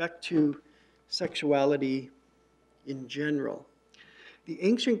with respect to sexuality in general? The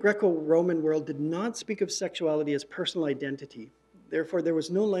ancient Greco-Roman world did not speak of sexuality as personal identity. Therefore, there was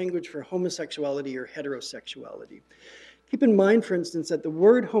no language for homosexuality or heterosexuality. Keep in mind, for instance, that the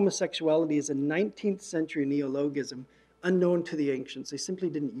word homosexuality is a 19th century neologism unknown to the ancients. They simply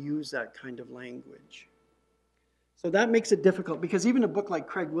didn't use that kind of language. So that makes it difficult because even a book like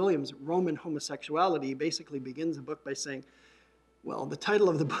Craig Williams' Roman Homosexuality basically begins a book by saying, well, the title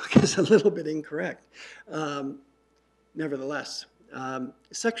of the book is a little bit incorrect. Nevertheless,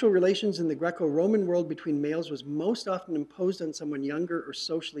 sexual relations in the Greco-Roman world between males was most often imposed on someone younger or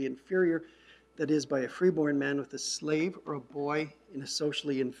socially inferior, that is, by a freeborn man with a slave or a boy in a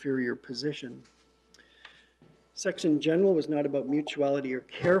socially inferior position. Sex in general was not about mutuality or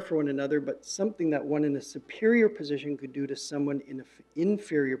care for one another, but something that one in a superior position could do to someone in an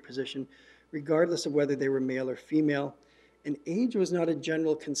inferior position, regardless of whether they were male or female. And age was not a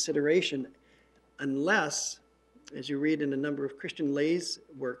general consideration unless, as you read in a number of Christian Lay's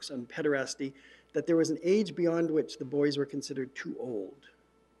works on pederasty, that there was an age beyond which the boys were considered too old,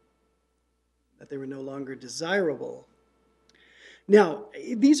 that they were no longer desirable. Now,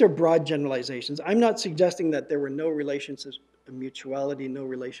 these are broad generalizations. I'm not suggesting that there were no relationships of mutuality, no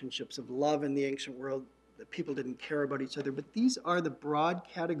relationships of love in the ancient world, that people didn't care about each other, but these are the broad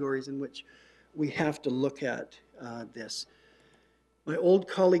categories in which we have to look at this. My old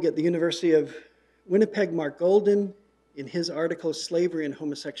colleague at the University of Winnipeg, Mark Golden, in his article, Slavery and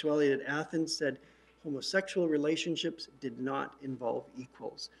Homosexuality at Athens, said homosexual relationships did not involve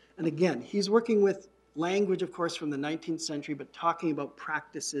equals. And again, he's working with language, of course, from the 19th century, but talking about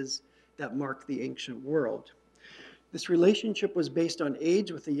practices that mark the ancient world. This relationship was based on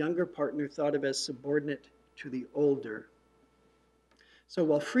age, with the younger partner thought of as subordinate to the older. So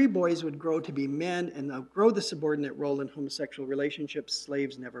while free boys would grow to be men and outgrow the subordinate role in homosexual relationships,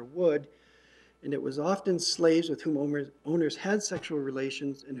 slaves never would. And it was often slaves with whom owners had sexual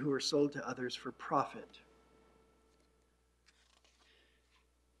relations and who were sold to others for profit.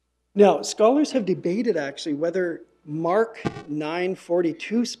 Now, scholars have debated actually whether Mark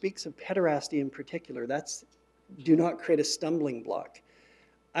 9:42 speaks of pederasty in particular. That's do not create a stumbling block.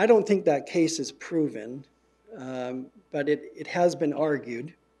 I don't think that case is proven, but it has been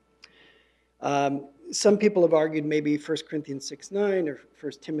argued. Some people have argued maybe 1 Corinthians 6:9 or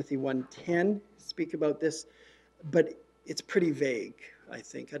 1 Timothy 1:10 speak about this, but it's pretty vague, I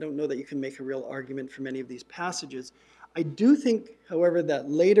think. I don't know that you can make a real argument from any of these passages. I do think, however, that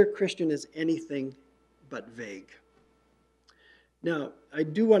later Christian is anything but vague. Now, I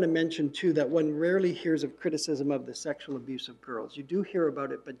do want to mention, too, that one rarely hears of criticism of the sexual abuse of girls. You do hear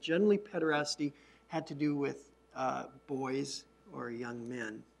about it, but generally pederasty had to do with boys or young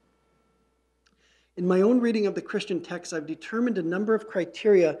men. In my own reading of the Christian text, I've determined a number of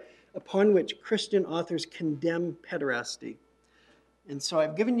criteria upon which Christian authors condemn pederasty. And so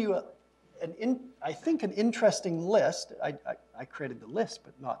I've given you, I think, an interesting list. I created the list,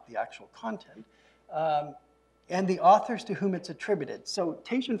 but not the actual content. And the authors to whom it's attributed. So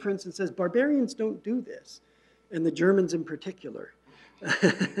Tatian, for instance, says, barbarians don't do this, and the Germans in particular.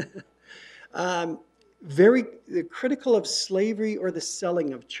 Very critical of slavery or the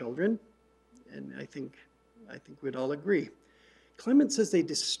selling of children, and I think we'd all agree. Clement says they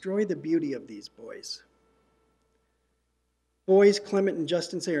destroy the beauty of these boys. Boys, Clement and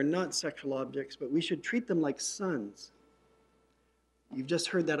Justin say, are not sexual objects, but we should treat them like sons. You've just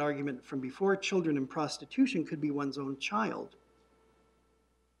heard that argument from before. Children in prostitution could be one's own child.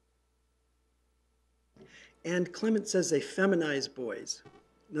 And Clement says they feminize boys.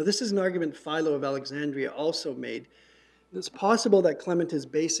 Now, this is an argument Philo of Alexandria also made. It's possible that Clement is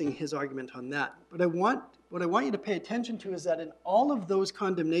basing his argument on that. But what I want you to pay attention to is that in all of those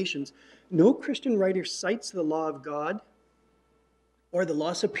condemnations, no Christian writer cites the law of God or the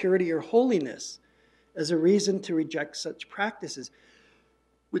loss of purity or holiness as a reason to reject such practices.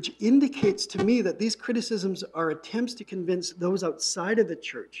 which indicates to me that these criticisms are attempts to convince those outside of the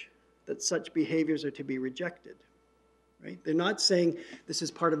church that such behaviors are to be rejected. Right? They're not saying this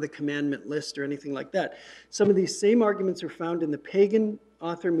is part of the commandment list or anything like that. Some of these same arguments are found in the pagan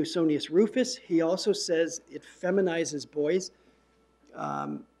author Musonius Rufus. He also says it feminizes boys,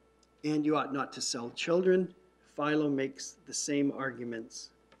 and you ought not to sell children. Philo makes the same arguments.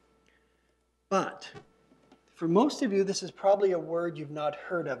 But for most of you, this is probably a word you've not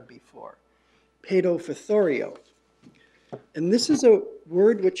heard of before, paedophythorio. And this is a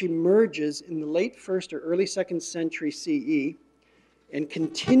word which emerges in the late 1st or early 2nd century CE and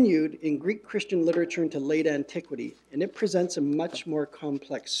continued in Greek Christian literature into late antiquity. And it presents a much more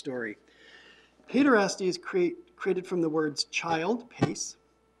complex story. Pederasty is created from the words child, pace,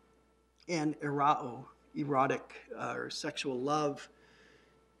 and erao, erotic or sexual love.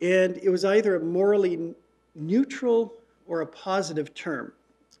 And it was either a morally neutral or a positive term.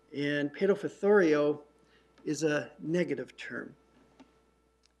 And paedophythorio is a negative term.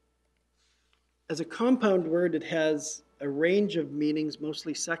 As a compound word, it has a range of meanings,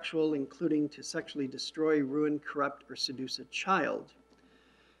 mostly sexual, including to sexually destroy, ruin, corrupt, or seduce a child.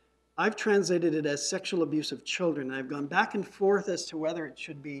 I've translated it as sexual abuse of children. I've gone back and forth as to whether it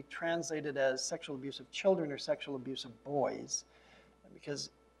should be translated as sexual abuse of children or sexual abuse of boys, because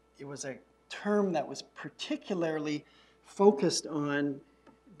it was a term that was particularly focused on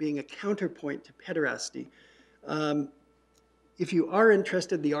being a counterpoint to pederasty. If you are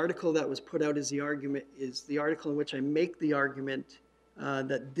interested, the article that was put out is the article in which I make the argument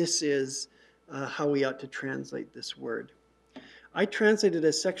that this is how we ought to translate this word. I translate it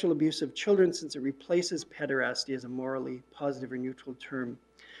as sexual abuse of children since it replaces pederasty as a morally positive or neutral term.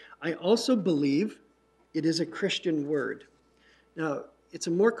 I also believe it is a Christian word. Now, it's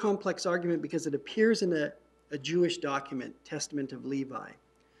a more complex argument because it appears in a Jewish document, Testament of Levi.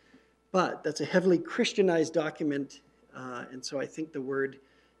 But that's a heavily Christianized document, and so I think the word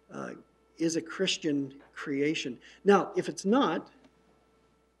is a Christian creation. Now, if it's not,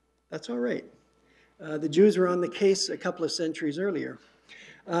 that's all right. The Jews were on the case a couple of centuries earlier.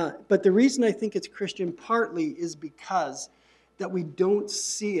 But the reason I think it's Christian partly is because that we don't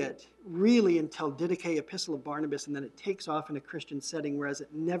see it really until Didache, Epistle of Barnabas, and then it takes off in a Christian setting, whereas it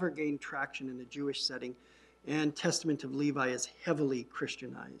never gained traction in a Jewish setting, and Testament of Levi is heavily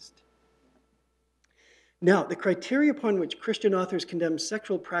Christianized. Now, the criteria upon which Christian authors condemn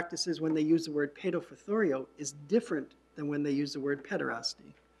sexual practices when they use the word paedophythorio is different than when they use the word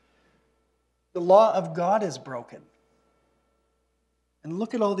pederasty. The law of God is broken. And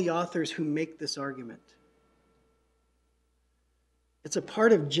look at all the authors who make this argument. It's a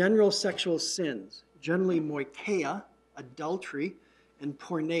part of general sexual sins, generally moikeia, adultery, and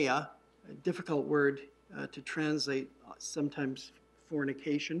porneia, a difficult word to translate, sometimes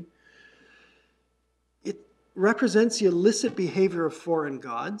fornication. It represents the illicit behavior of foreign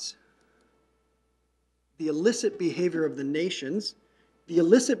gods, the illicit behavior of the nations, the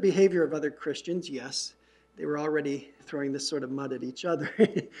illicit behavior of other Christians. Yes, they were already throwing this sort of mud at each other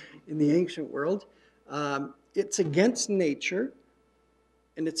in the ancient world. It's against nature,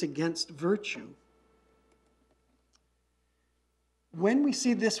 and it's against virtue. When we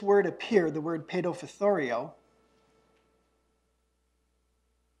see this word appear, the word paedophythorio,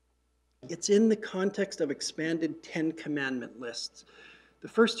 it's in the context of expanded 10 commandment lists. The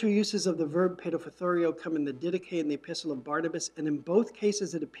first two uses of the verb paedophythorio come in the Didache and the Epistle of Barnabas, and in both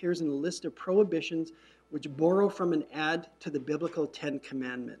cases it appears in a list of prohibitions which borrow from and add to the biblical 10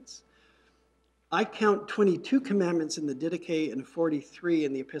 commandments. I count 22 commandments in the Didache and 43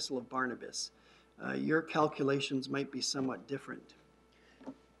 in the Epistle of Barnabas. Your calculations might be somewhat different.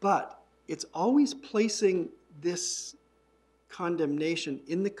 But it's always placing this condemnation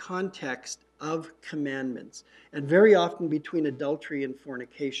in the context of commandments, and very often between adultery and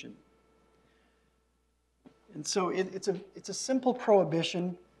fornication. And so it's a simple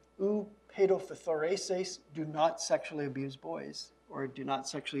prohibition, ou paedophythoreses, do not sexually abuse boys, or do not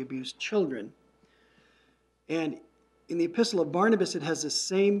sexually abuse children. And in the Epistle of Barnabas, it has the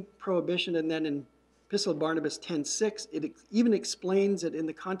same prohibition, and then in Epistle of Barnabas 10:6, it even explains it in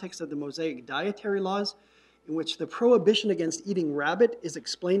the context of the Mosaic dietary laws, in which the prohibition against eating rabbit is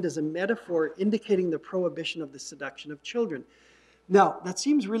explained as a metaphor indicating the prohibition of the seduction of children. Now, that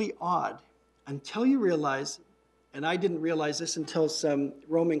seems really odd until you realize, and I didn't realize this until some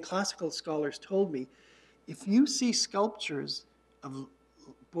Roman classical scholars told me, if you see sculptures of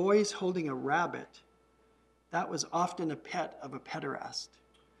boys holding a rabbit, that was often a pet of a pederast.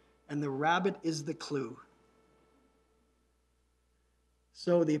 And the rabbit is the clue.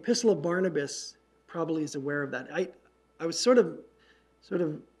 So the Epistle of Barnabas probably is aware of that. I was sort of sort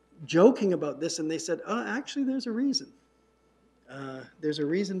of joking about this, and they said, oh, actually, there's a reason. There's a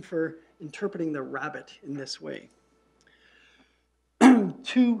reason for interpreting the rabbit in this way.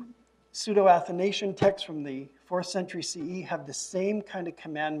 Two Pseudo-Athanasian texts from the 4th century CE have the same kind of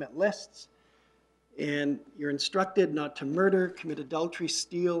commandment lists. And you're instructed not to murder, commit adultery,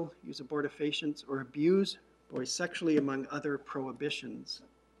 steal, use abortifacients, or abuse boys sexually, among other prohibitions.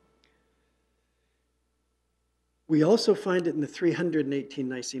 We also find it in the 318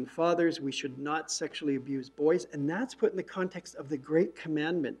 Nicene Fathers. We should not sexually abuse boys, and that's put in the context of the Great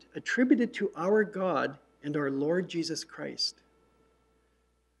Commandment, attributed to our God and our Lord Jesus Christ.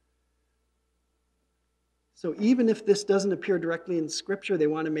 So even if this doesn't appear directly in Scripture, they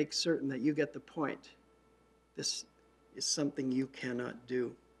want to make certain that you get the point. This is something you cannot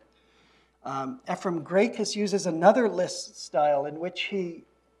do. Ephraim Grekus uses another list style in which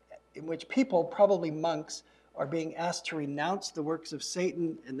people, probably monks, are being asked to renounce the works of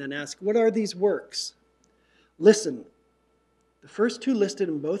Satan and then ask, what are these works? Listen, the first two listed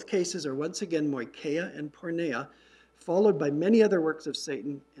in both cases are once again moikeia and porneia, followed by many other works of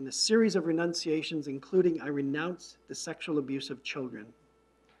Satan and a series of renunciations, including I renounce the sexual abuse of children.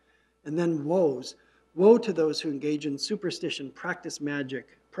 And then woes. Woe to those who engage in superstition, practice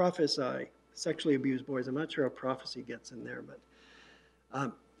magic, prophesy, sexually abuse boys. I'm not sure how prophecy gets in there,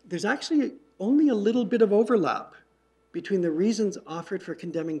 but there's actually only a little bit of overlap between the reasons offered for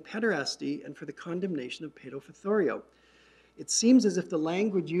condemning pederasty and for the condemnation of pedophythorio. It seems as if the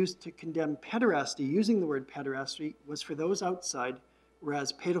language used to condemn pederasty, using the word pederasty, was for those outside,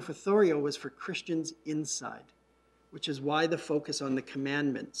 whereas pedophythorio was for Christians inside, which is why the focus on the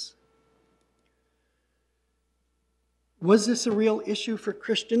commandments. Was this a real issue for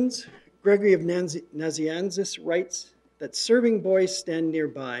Christians? Gregory of Nazianzus writes that serving boys stand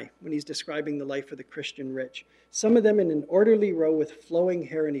nearby when he's describing the life of the Christian rich, some of them in an orderly row with flowing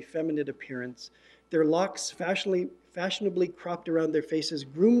hair and effeminate appearance, their locks fashionably cropped around their faces,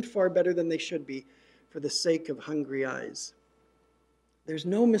 groomed far better than they should be for the sake of hungry eyes. There's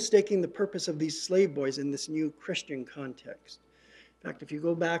no mistaking the purpose of these slave boys in this new Christian context. In fact, if you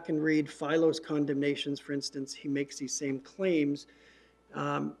go back and read Philo's condemnations, for instance, he makes these same claims.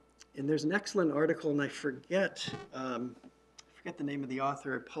 And there's an excellent article, and I forget the name of the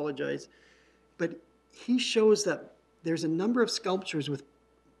author, I apologize. But he shows that there's a number of sculptures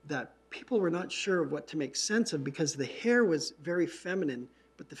that people were not sure of what to make sense of because the hair was very feminine,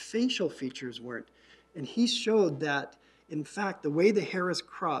 but the facial features weren't. And he showed that, in fact, the way the hair is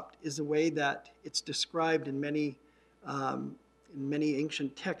cropped is the way that it's described in many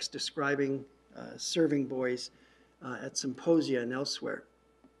ancient texts describing serving boys at symposia and elsewhere.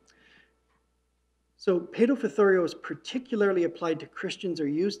 So pedophythorio is particularly applied to Christians or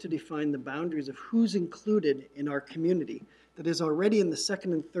used to define the boundaries of who's included in our community. That is, already in the 2nd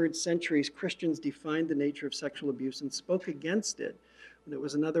and 3rd centuries, Christians defined the nature of sexual abuse and spoke against it when it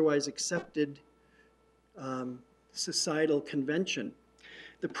was an otherwise accepted societal convention.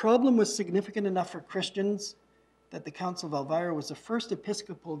 The problem was significant enough for Christians that the Council of Elvira was the first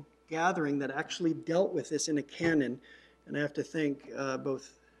Episcopal gathering that actually dealt with this in a canon. And I have to thank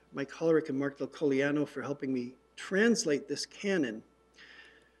both Mike Hollerick and Mark Del Coliano for helping me translate this canon.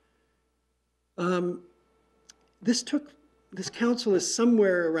 This council is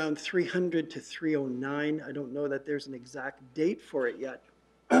somewhere around 300 to 309. I don't know that there's an exact date for it yet,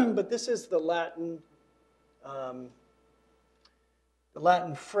 but this is the Latin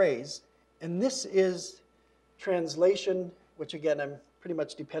phrase, and this is translation, which again I'm pretty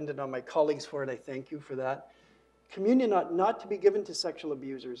much dependent on my colleagues for it. I thank you for that. Communion ought not to be given to sexual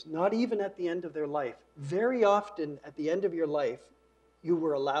abusers, not even at the end of their life. Very often, at the end of your life, you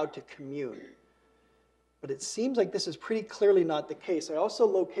were allowed to commune. But it seems like this is pretty clearly not the case. I also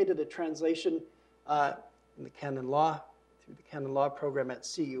located a translation in the canon law, through the canon law program at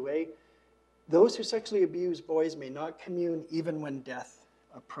CUA. Those who sexually abuse boys may not commune even when death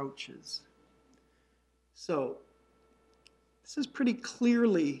approaches. So, this is pretty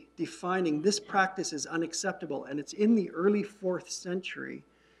clearly defining this practice is unacceptable, and it's in the early 4th century.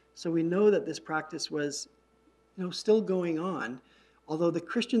 So we know that this practice was, still going on, although the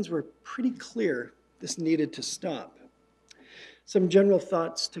Christians were pretty clear this needed to stop. Some general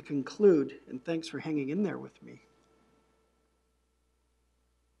thoughts to conclude, and thanks for hanging in there with me.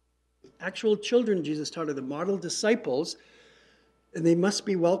 Actual children, Jesus taught, are the model disciples, and they must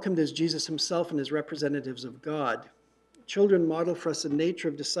be welcomed as Jesus himself and as representatives of God. Children model for us the nature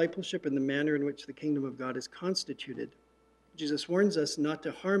of discipleship and the manner in which the kingdom of God is constituted. Jesus warns us not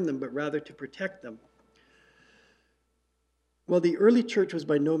to harm them, but rather to protect them. While the early church was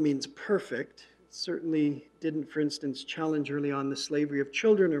by no means perfect, certainly didn't, for instance, challenge early on the slavery of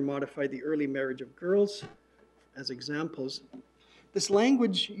children or modify the early marriage of girls as examples. This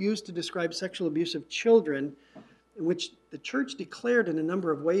language used to describe sexual abuse of children, in which the church declared in a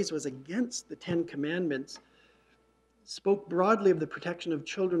number of ways was against the Ten Commandments, spoke broadly of the protection of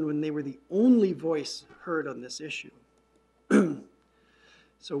children when they were the only voice heard on this issue.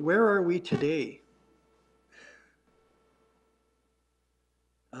 So where are we today?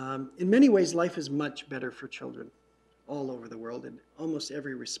 In many ways, life is much better for children all over the world in almost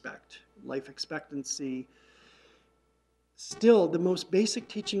every respect. Life expectancy. Still, the most basic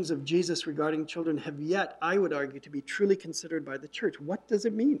teachings of Jesus regarding children have yet, I would argue, to be truly considered by the church. What does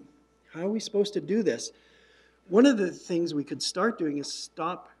it mean? How are we supposed to do this? One of the things we could start doing is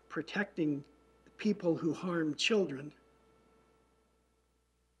stop protecting the people who harm children.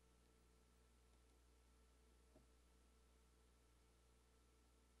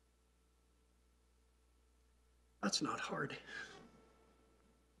 That's not hard.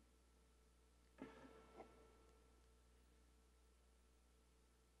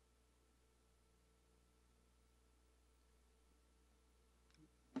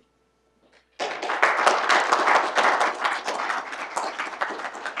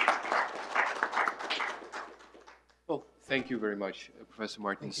 Well, thank you very much, Professor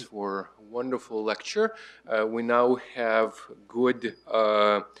Martens, for a wonderful lecture. We now have good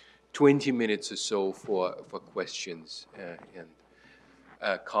 20 minutes or so for questions and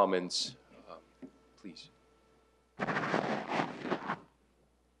comments. Please.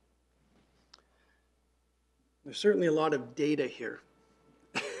 There's certainly a lot of data here,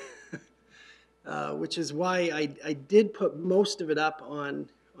 which is why I did put most of it up on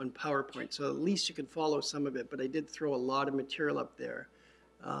PowerPoint, so at least you can follow some of it, but I did throw a lot of material up there.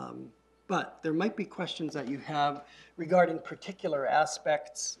 But there might be questions that you have regarding particular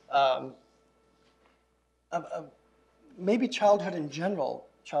aspects of maybe childhood in general,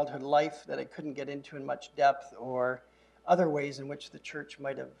 childhood life that I couldn't get into in much depth, or other ways in which the church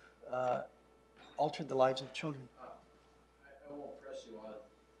might have altered the lives of children. I won't press you on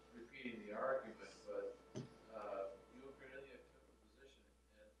repeating the argument, but you apparently have took a position,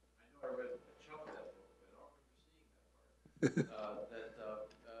 and I know I read a chunk of that book, but I don't remember seeing that part,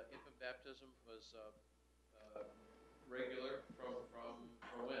 that infant baptism was regular from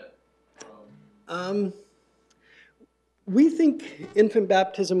when? We think infant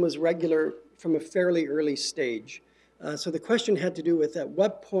baptism was regular from a fairly early stage. So the question had to do with at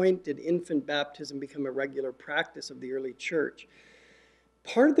what point did infant baptism become a regular practice of the early church?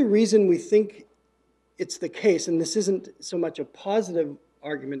 Part of the reason we think it's the case, and this isn't so much a positive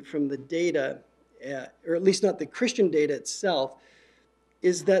argument from the data, or at least not the Christian data itself,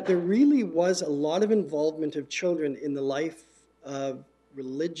 is that there really was a lot of involvement of children in the life of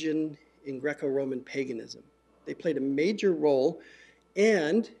religion in Greco-Roman paganism. They played a major role,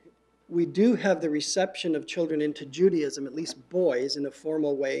 and we do have the reception of children into Judaism, at least boys, in a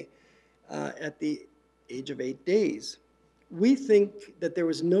formal way at the age of 8 days. We think that there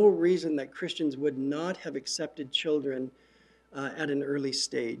was no reason that Christians would not have accepted children at an early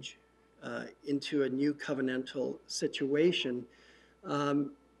stage into a new covenantal situation.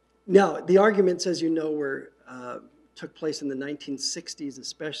 Now, the arguments, as you know, took place in the 1960s,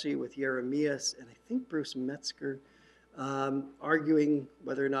 especially with Jeremias and I think Bruce Metzger, arguing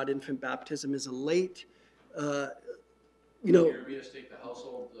whether or not infant baptism is a late, Jeremias take the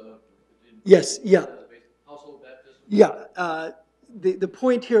household. Yes, yeah. Household baptism. Yeah. The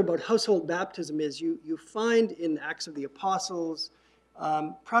point here about household baptism is you find in Acts of the Apostles,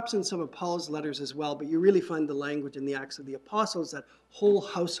 perhaps in some of Paul's letters as well, but you really find the language in the Acts of the Apostles that whole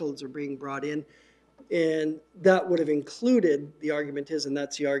households are being brought in. And that would have included, the argument is, and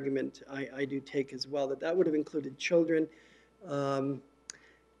that's the argument I do take as well, that would have included children.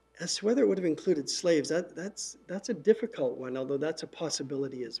 As to whether it would have included slaves, that's a difficult one, although that's a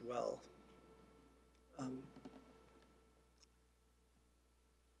possibility as well.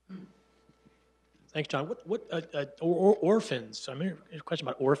 Thanks, John. Orphans? I mean, a question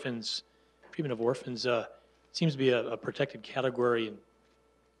about orphans, treatment of orphans seems to be a protected category in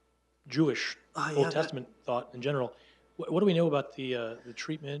Jewish Old Testament thought in general. What do we know about the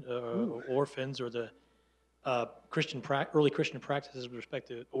treatment of orphans or the early Christian practices with respect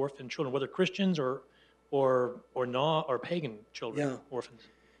to orphan children, whether Christians or pagan children, orphans?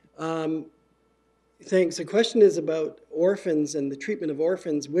 Thanks. The question is about orphans and the treatment of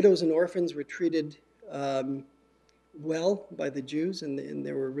orphans. Widows and orphans were treated well by the Jews, and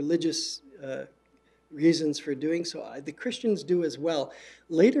there were religious reasons for doing so. The Christians do as well.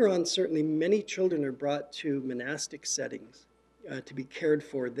 Later on, certainly, many children are brought to monastic settings to be cared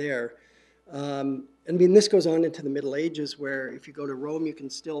for there. I mean, this goes on into the Middle Ages, where if you go to Rome, you can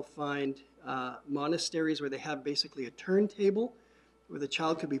still find monasteries where they have basically a turntable where the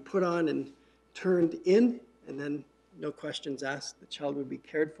child could be put on and turned in, and then no questions asked, the child would be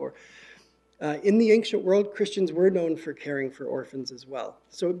cared for. In the ancient world, Christians were known for caring for orphans as well.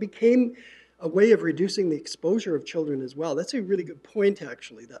 So it became a way of reducing the exposure of children as well. That's a really good point,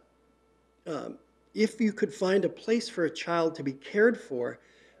 actually, that if you could find a place for a child to be cared for,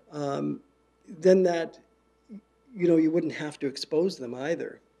 then that, you wouldn't have to expose them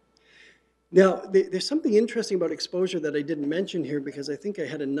either. Now, there's something interesting about exposure that I didn't mention here because I think I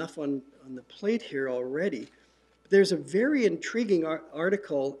had enough on the plate here already. There's a very intriguing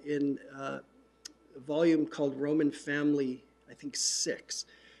article in a volume called Roman Family, I think 6.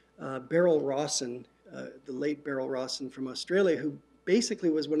 Beryl Rawson, the late Beryl Rawson from Australia, who basically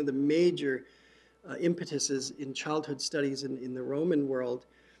was one of the major impetuses in childhood studies in the Roman world.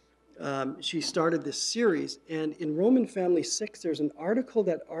 She started this series, and in Roman Family 6, there's an article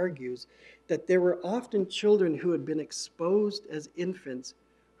that argues that there were often children who had been exposed as infants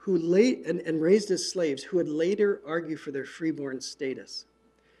and raised as slaves who would later argue for their freeborn status.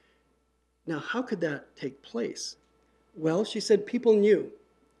 Now, how could that take place? Well, she said people knew,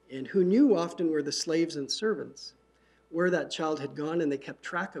 and who knew often were the slaves and servants, where that child had gone, and they kept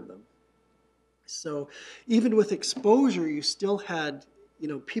track of them. So even with exposure, you still had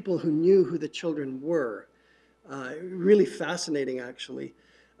people who knew who the children were. Really fascinating, actually.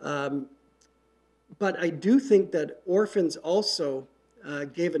 But I do think that orphans also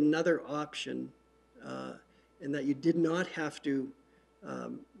gave another option in that you did not have to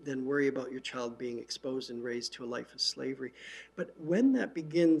then worry about your child being exposed and raised to a life of slavery. But when that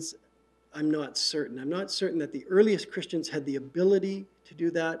begins, I'm not certain. I'm not certain that the earliest Christians had the ability to do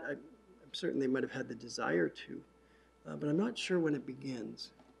that. I'm certain they might have had the desire to. But I'm not sure when it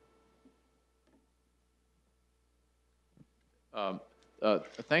begins.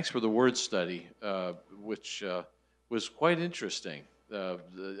 Thanks for the word study, which was quite interesting. I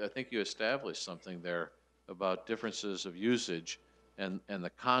think you established something there about differences of usage and the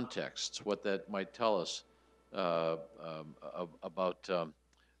contexts, what that might tell us about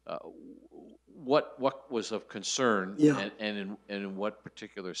what was of concern and in what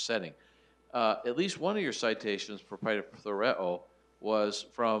particular setting. At least one of your citations for Paithoreo was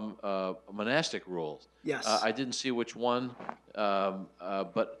from monastic rules. Yes. I didn't see which one,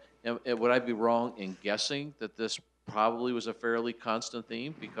 but would I be wrong in guessing that this probably was a fairly constant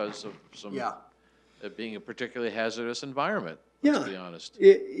theme because of some it being a particularly hazardous environment, let's be honest.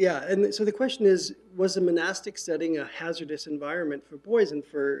 And so the question is, was the monastic setting a hazardous environment for boys and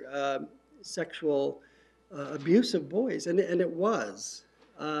for sexual abuse of boys? And it was.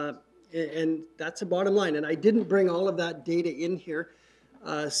 And that's a bottom line. And I didn't bring all of that data in here.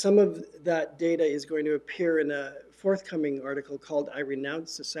 Some of that data is going to appear in a forthcoming article called I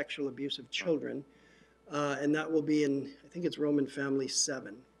Renounce the Sexual Abuse of Children. And that will be in, I think it's Roman Family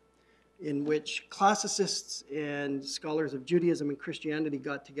 7, in which classicists and scholars of Judaism and Christianity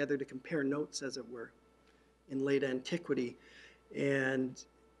got together to compare notes, as it were, in late antiquity. And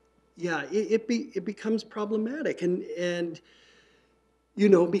it becomes problematic. And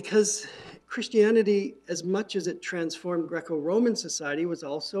because Christianity, as much as it transformed Greco-Roman society, was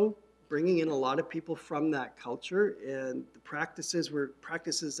also bringing in a lot of people from that culture, and the practices were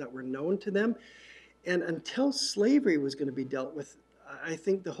practices that were known to them. And until slavery was going to be dealt with, I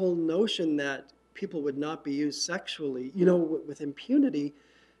think the whole notion that people would not be used sexually, with impunity,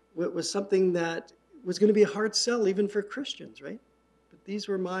 was something that was going to be a hard sell even for Christians, right? But these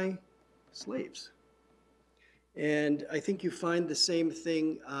were my slaves. And I think you find the same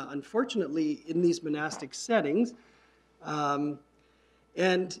thing, unfortunately, in these monastic settings. And,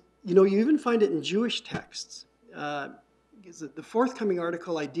 you even find it in Jewish texts. The forthcoming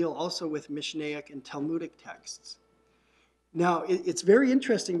article, I deal also with Mishnaic and Talmudic texts. Now, it's very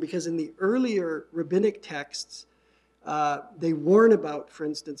interesting because in the earlier rabbinic texts, they warn about, for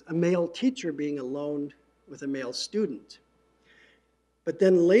instance, a male teacher being alone with a male student. But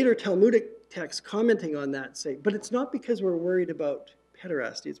then later Talmudic texts commenting on that say, but it's not because we're worried about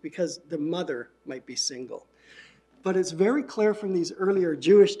pederasty, it's because the mother might be single. But it's very clear from these earlier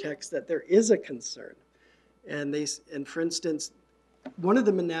Jewish texts that there is a concern. And for instance, one of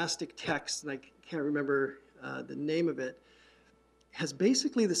the monastic texts, and I can't remember the name of it, has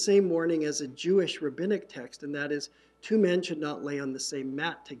basically the same warning as a Jewish rabbinic text, and that is, 2 men should not lay on the same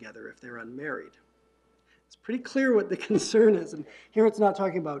mat together if they're unmarried. It's pretty clear what the concern is. And here it's not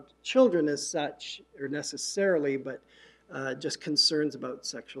talking about children as such, or necessarily, but just concerns about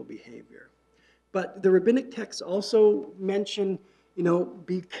sexual behavior. But the rabbinic texts also mention, You know,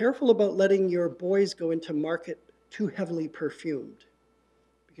 be careful about letting your boys go into market too heavily perfumed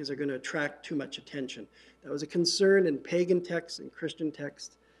because they're going to attract too much attention. That was a concern in pagan texts and Christian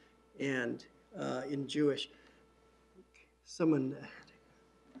texts and in Jewish. Someone,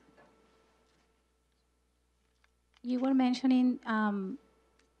 You were mentioning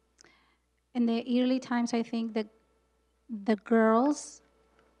in the early times, I think that the girls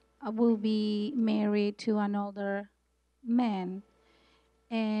will be married to an older man.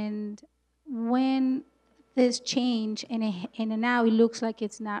 And when this change, and now it looks like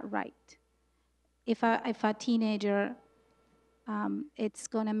it's not right. If a teenager it's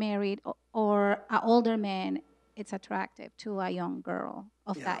gonna marry or an older man, it's attractive to a young girl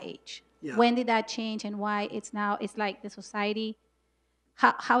of Yeah. that age. Yeah. When did that change, and why it's like the society?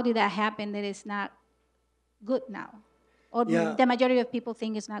 How did that happen that it's not good now, or Yeah. the majority of people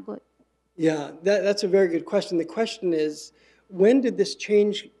think it's not good? Yeah, that's a very good question. The question is, when did this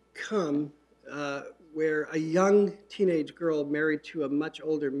change come where a young teenage girl married to a much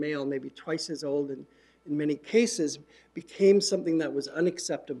older male, maybe twice as old in many cases, became something that was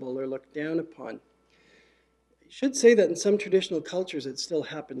unacceptable or looked down upon? I should say that in some traditional cultures it still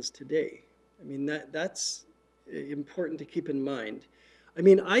happens today. I mean, that's important to keep in mind. I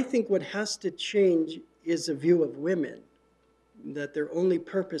mean, I think what has to change is a view of women, that their only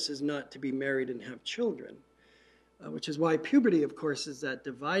purpose is not to be married and have children, which is why puberty, of course, is that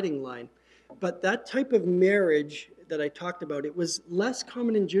dividing line. But that type of marriage that I talked about, it was less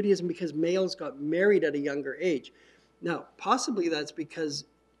common in Judaism because males got married at a younger age. Now, possibly that's because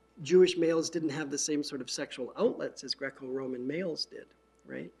Jewish males didn't have the same sort of sexual outlets as Greco-Roman males did,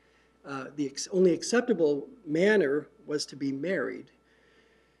 right? The only acceptable manner was to be married.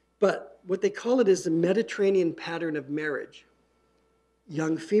 But what they call it is the Mediterranean pattern of marriage.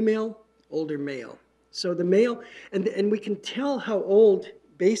 Young female, older male. So the male, and we can tell how old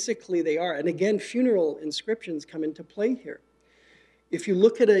basically they are. And again, funeral inscriptions come into play here. If you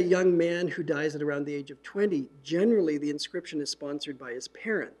look at a young man who dies at around the age of 20, generally the inscription is sponsored by his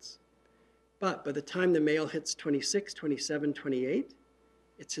parents. But by the time the male hits 26, 27, 28,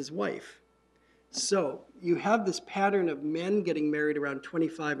 it's his wife. So you have this pattern of men getting married around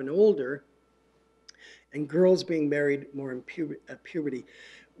 25 and older, and girls being married more at puberty.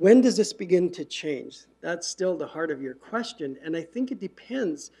 When does this begin to change? That's still the heart of your question, and I think it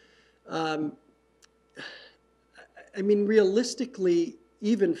depends. I mean, realistically,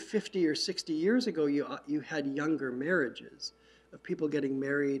 even 50 or 60 years ago, you had younger marriages of people getting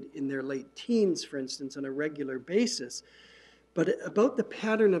married in their late teens, for instance, on a regular basis. But about the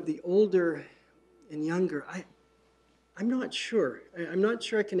pattern of the older and younger, I'm not sure. I'm not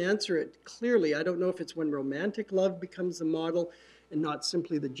sure I can answer it clearly. I don't know if it's when romantic love becomes the model and not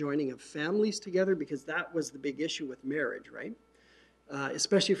simply the joining of families together, because that was the big issue with marriage, right?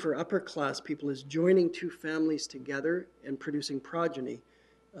 Especially for upper class people, is joining two families together and producing progeny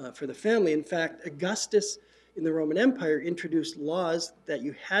for the family. In fact, Augustus in the Roman Empire introduced laws that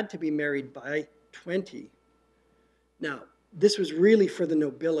you had to be married by 20. Now, this was really for the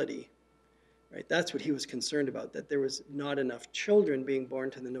nobility. Right? That's what he was concerned about, that there was not enough children being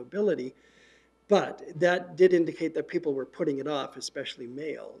born to the nobility. But that did indicate that people were putting it off, especially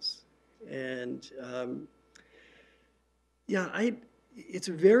males. And it's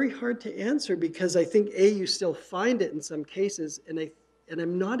very hard to answer because I think, you still find it in some cases, and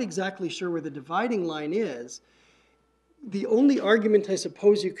I'm not exactly sure where the dividing line is. The only argument I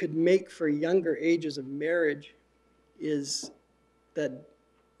suppose you could make for younger ages of marriage is that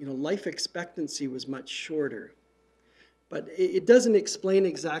life expectancy was much shorter. But it doesn't explain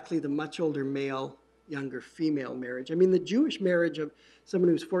exactly the much older male, younger female marriage. I mean, the Jewish marriage of someone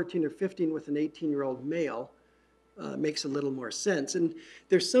who's 14 or 15 with an 18-year-old male makes a little more sense. And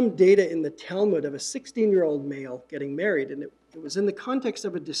there's some data in the Talmud of a 16-year-old male getting married, and it was in the context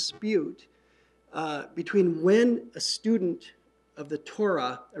of a dispute between when a student of the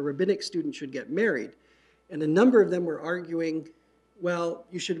Torah, a rabbinic student, should get married. And a number of them were arguing, well,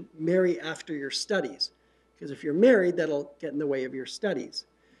 you should marry after your studies, because if you're married, that'll get in the way of your studies.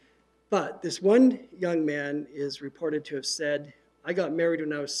 But this one young man is reported to have said, I got married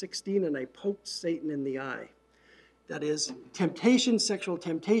when I was 16 and I poked Satan in the eye. That is, sexual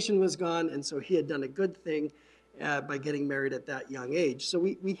temptation was gone, and so he had done a good thing by getting married at that young age. So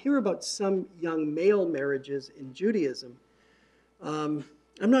we hear about some young male marriages in Judaism. I'm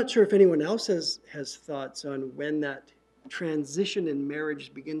not sure if anyone else has thoughts on when that transition in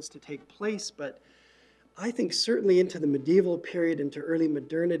marriage begins to take place, but I think certainly into the medieval period, into early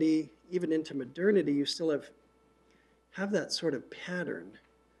modernity, even into modernity, you still have that sort of pattern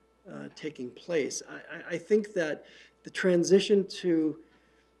taking place. I think that the transition to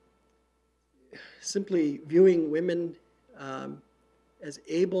simply viewing women as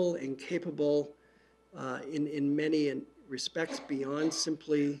able and capable in many respects beyond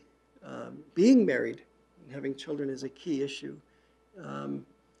simply being married and having children is a key issue.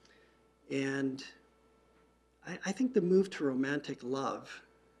 And I think the move to romantic love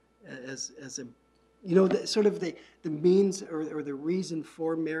as a, sort of the means or the reason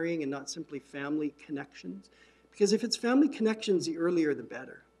for marrying and not simply family connections. Because if it's family connections, the earlier the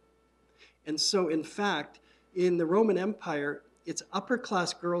better. And so, in fact, in the Roman Empire, it's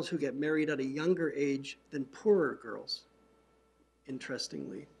upper-class girls who get married at a younger age than poorer girls,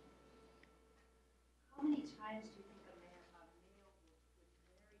 interestingly. How many times do you think a male would marry during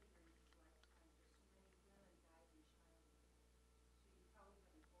his lifetime? There's so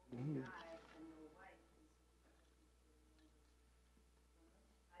many women died in childhood. So you probably have an older guy and no wife.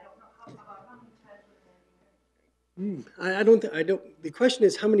 I don't know. About how many times would a man be married? I don't. The question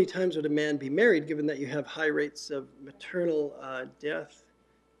is, how many times would a man be married, given that you have high rates of maternal death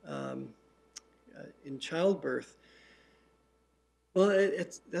in childbirth? Well,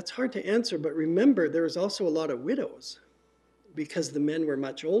 that's hard to answer, but remember, there was also a lot of widows because the men were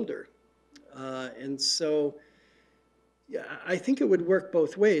much older. And so yeah, I think it would work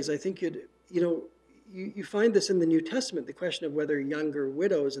both ways. I think you find this in the New Testament, the question of whether younger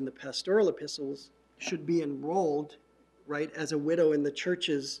widows in the pastoral epistles should be enrolled, right, as a widow in the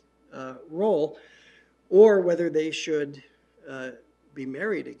church's role, or whether they should be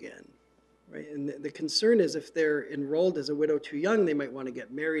married again. Right? And the concern is if they're enrolled as a widow too young, they might want to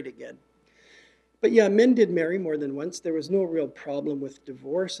get married again. But yeah, men did marry more than once. There was no real problem with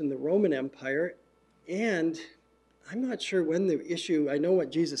divorce in the Roman Empire. And I'm not sure when the issue, I know what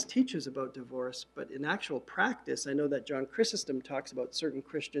Jesus teaches about divorce, but in actual practice, I know that John Chrysostom talks about certain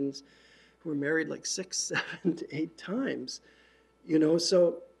Christians who were married like 6, 7 to 8 times.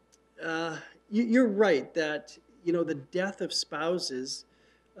 So you're right that, the death of spouses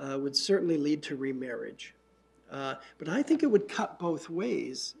would certainly lead to remarriage. But I think it would cut both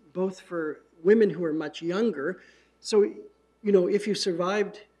ways, both for women who are much younger. So, if you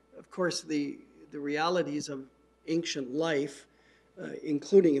survived, of course, the realities of ancient life,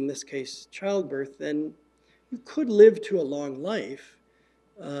 including in this case childbirth, then you could live to a long life.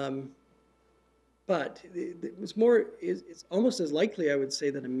 But it's almost as likely, I would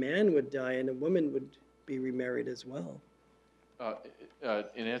say, that a man would die and a woman would be remarried as well.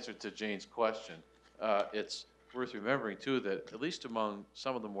 In answer to Jane's question, it's worth remembering, too, that at least among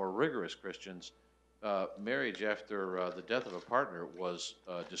some of the more rigorous Christians, marriage after the death of a partner was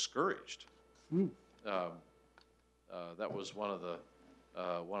discouraged. That was one of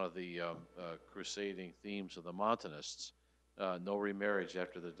the crusading themes of the Montanists, no remarriage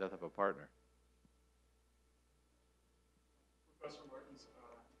after the death of a partner. Professor Martens,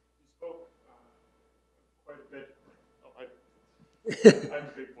 you spoke quite a bit. I have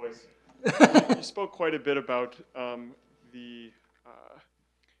a big voice. You spoke quite a bit about the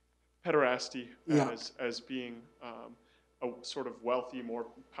pederasty as being a sort of wealthy, more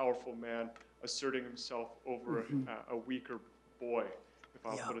powerful man asserting himself over a weaker boy, if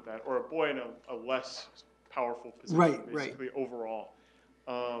I'll put it that, or a boy in a less powerful position, basically overall.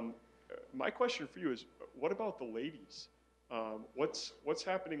 My question for you is, what about the ladies? What's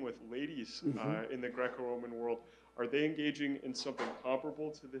happening with ladies in the Greco-Roman world? Are they engaging in something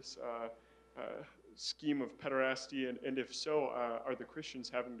comparable to this scheme of pederasty? And if so, are the Christians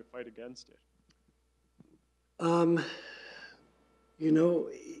having to fight against it?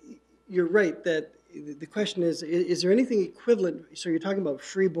 You're right that the question is there anything equivalent? So you're talking about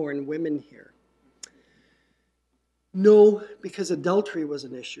freeborn women here. No, because adultery was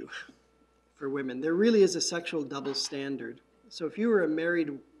an issue for women. There really is a sexual double standard. So if you were a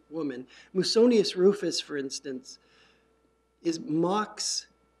married woman, Musonius Rufus, for instance, mocks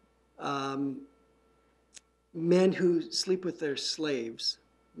men who sleep with their slaves,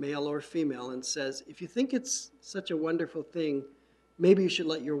 male or female, and says, if you think it's such a wonderful thing, maybe you should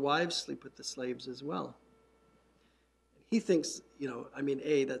let your wives sleep with the slaves as well. He thinks,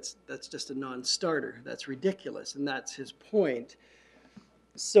 that's just a non-starter. That's ridiculous, and that's his point.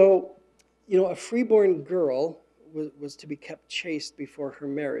 So, a freeborn girl was to be kept chaste before her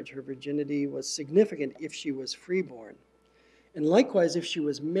marriage. Her virginity was significant if she was freeborn. And likewise, if she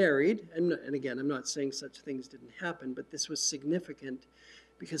was married, and again, I'm not saying such things didn't happen, but this was significant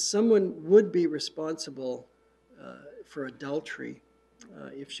because someone would be responsible for adultery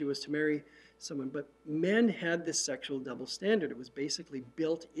if she was to marry someone. But men had this sexual double standard. It was basically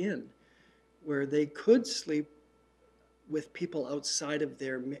built in, where they could sleep with people outside of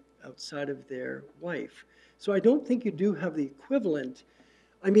their wife. So I don't think you do have the equivalent.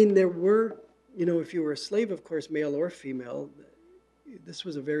 I mean, there were, if you were a slave, of course, male or female, this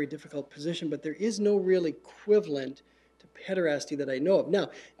was a very difficult position, but there is no real equivalent to pederasty that I know of. Now,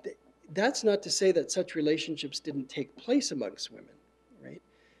 that's not to say that such relationships didn't take place amongst women, right?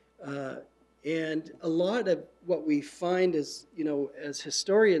 And a lot of what we find as, as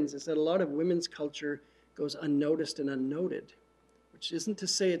historians is that a lot of women's culture goes unnoticed and unnoted, which isn't to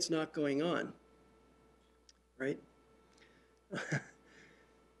say it's not going on, right?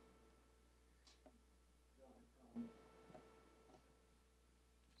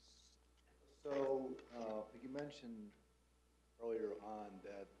 So, you mentioned earlier on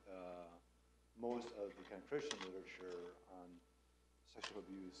that most of the kind of Christian literature on sexual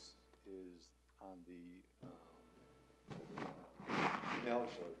abuse is on the male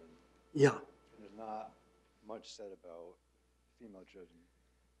children. Yeah. And there's not much said about female children.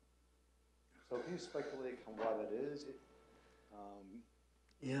 So can you speculate on why that is?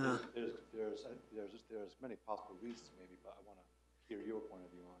 Yeah. There's many possible reasons maybe, but I want to hear your point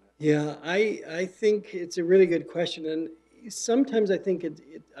of view on it. Yeah, I think it's a really good question, and sometimes I think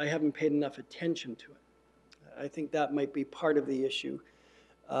I haven't paid enough attention to it. I think that might be part of the issue.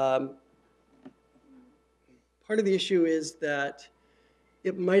 Part of the issue is that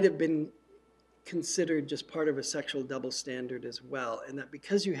it might have been considered just part of a sexual double standard as well, and that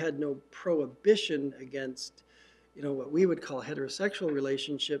because you had no prohibition against, what we would call heterosexual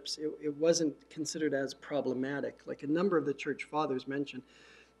relationships, it wasn't considered as problematic. Like a number of the church fathers mentioned,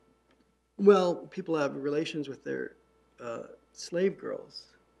 well, people have relations with their slave girls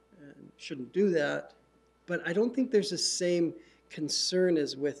and shouldn't do that, but I don't think there's the same concern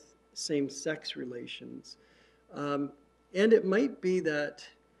as with same-sex relations. And it might be that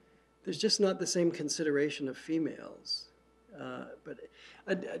there's just not the same consideration of females. But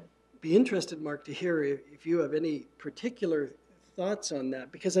I'd be interested, Mark, to hear if you have any particular thoughts on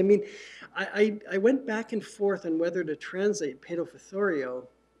that. Because, I mean, I went back and forth on whether to translate pedophythorio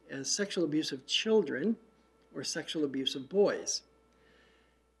as sexual abuse of children or sexual abuse of boys.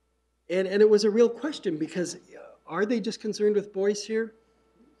 And it was a real question, because are they just concerned with boys here?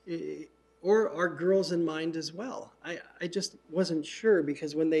 Or are girls in mind as well? I just wasn't sure,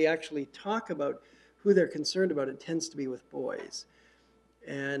 because when they actually talk about who they're concerned about, it tends to be with boys.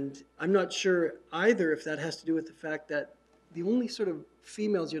 And I'm not sure either if that has to do with the fact that the only sort of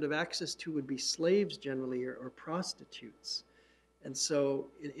females you'd have access to would be slaves generally, or prostitutes. And so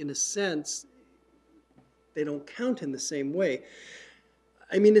in a sense, they don't count in the same way.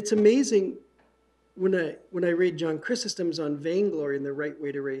 I mean, it's amazing when I read John Chrysostom's on vainglory and the right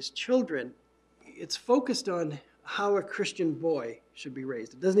way to raise children, it's focused on how a Christian boy should be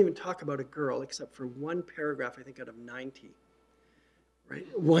raised. It doesn't even talk about a girl, except for one paragraph, I think, out of 90. Right?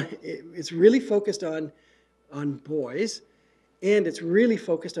 It's really focused on boys, and it's really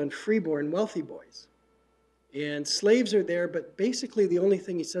focused on freeborn wealthy boys. And slaves are there, but basically the only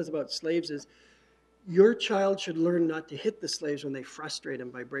thing he says about slaves is, your child should learn not to hit the slaves when they frustrate him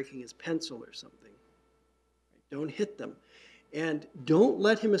by breaking his pencil or something. Don't hit them. And don't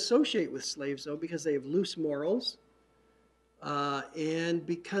let him associate with slaves, though, because they have loose morals and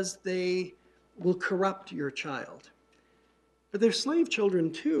because they will corrupt your child. But they're slave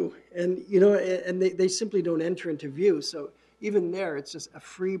children, too. And, and they simply don't enter into view. So even there, it's just a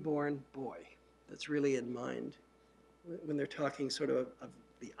freeborn boy that's really in mind when they're talking sort of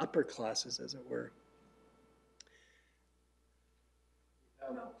the upper classes, as it were.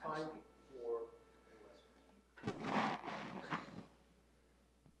 Time for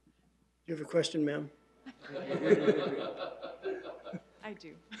You have a question, ma'am? I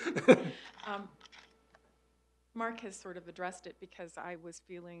do. Mark has sort of addressed it, because I was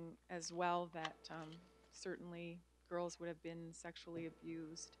feeling as well that certainly girls would have been sexually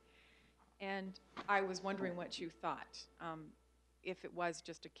abused. And I was wondering what you thought, if it was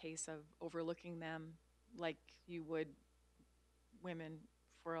just a case of overlooking them like you would women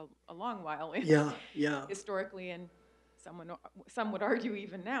for a long while Yeah. historically, and some would argue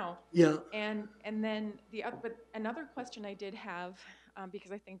even now. Yeah. And then but another question I did have,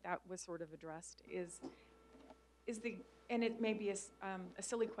 because I think that was sort of addressed, is and it may be a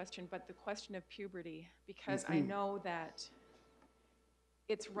silly question, but the question of puberty, because I know that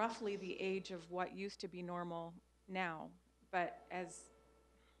it's roughly the age of what used to be normal now, but as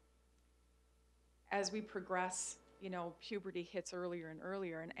we progress, puberty hits earlier and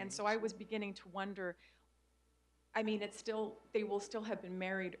earlier, and so I was beginning to wonder. I mean, they will still have been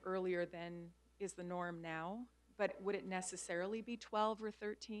married earlier than is the norm now, but would it necessarily be 12 or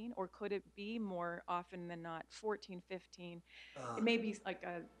 13, or could it be more often than not 14, 15? It may be like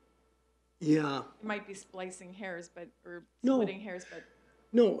Yeah. It might be splicing hairs, or No. splitting hairs, but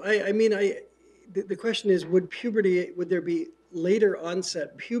No, I mean, the question is, would there be later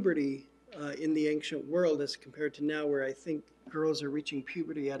onset puberty in the ancient world as compared to now, where I think girls are reaching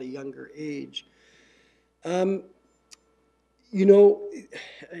puberty at a younger age? Um, you know,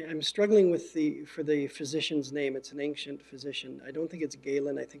 I'm struggling with for the physician's name. It's an ancient physician. I don't think it's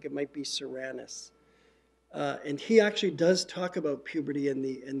Galen. I think it might be Serranus. And he actually does talk about puberty and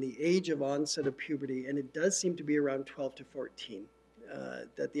the age of onset of puberty, and it does seem to be around 12 to 14,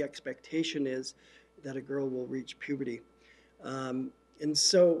 that the expectation is that a girl will reach puberty. And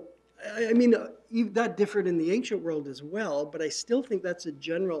so, I mean, that differed in the ancient world as well, but I still think that's a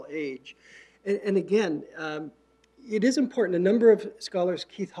general age. And again, it is important. A number of scholars,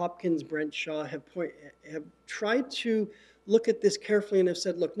 Keith Hopkins, Brent Shaw, have tried to look at this carefully and have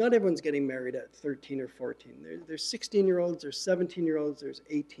said, look, not everyone's getting married at 13 or 14. There's 16-year-olds, there's 17-year-olds, there's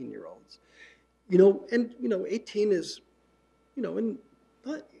 18-year-olds. 18 is, in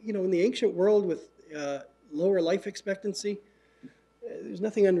the ancient world with lower life expectancy, there's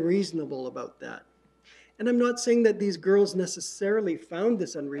nothing unreasonable about that. And I'm not saying that these girls necessarily found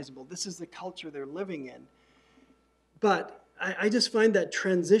this unreasonable. This is the culture they're living in. But I just find that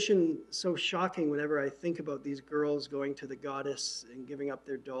transition so shocking whenever I think about these girls going to the goddess and giving up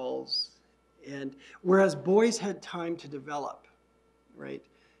their dolls. And whereas boys had time to develop, right,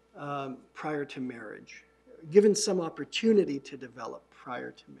 prior to marriage, given some opportunity to develop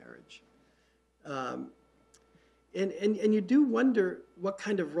prior to marriage. And you do wonder what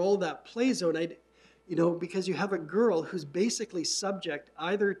kind of role that plays out. Because you have a girl who's basically subject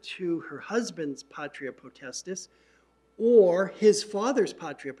either to her husband's patria potestas or his father's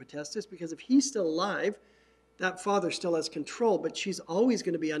patria potestas, because if he's still alive, that father still has control, but she's always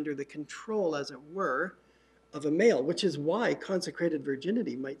going to be under the control, as it were, of a male, which is why consecrated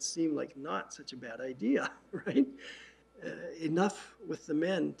virginity might seem like not such a bad idea, right? Enough with the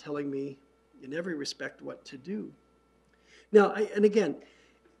men telling me in every respect what to do. Now, and again,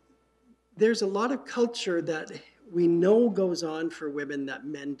 there's a lot of culture that we know goes on for women that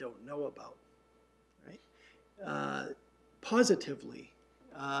men don't know about, right? Positively.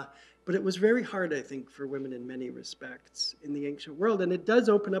 But it was very hard, I think, for women in many respects in the ancient world. And it does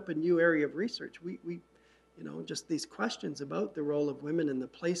open up a new area of research. Just these questions about the role of women and the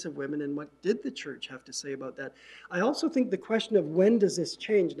place of women and what did the church have to say about that. I also think the question of when does this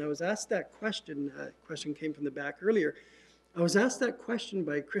change, and I was asked that question, question came from the back earlier. I was asked that question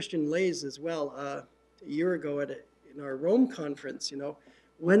by Christian Lays as well a year ago in our Rome conference,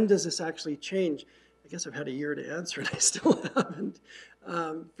 when does this actually change? I guess I've had a year to answer it. I still haven't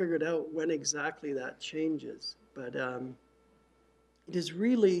figured out when exactly that changes. But it is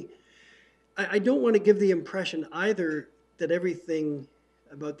really, I don't want to give the impression either that everything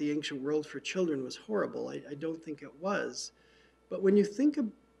about the ancient world for children was horrible. I don't think it was. But when you think of,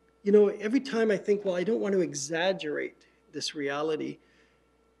 every time I think, well, I don't want to exaggerate this reality.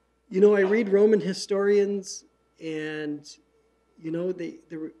 I read Roman historians and,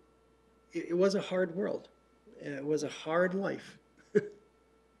 it was a hard world. It was a hard life.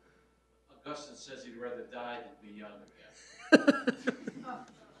 Augustine says he'd rather die than be young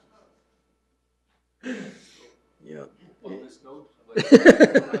again. Yeah. On this note, I'd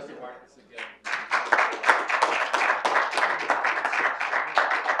like to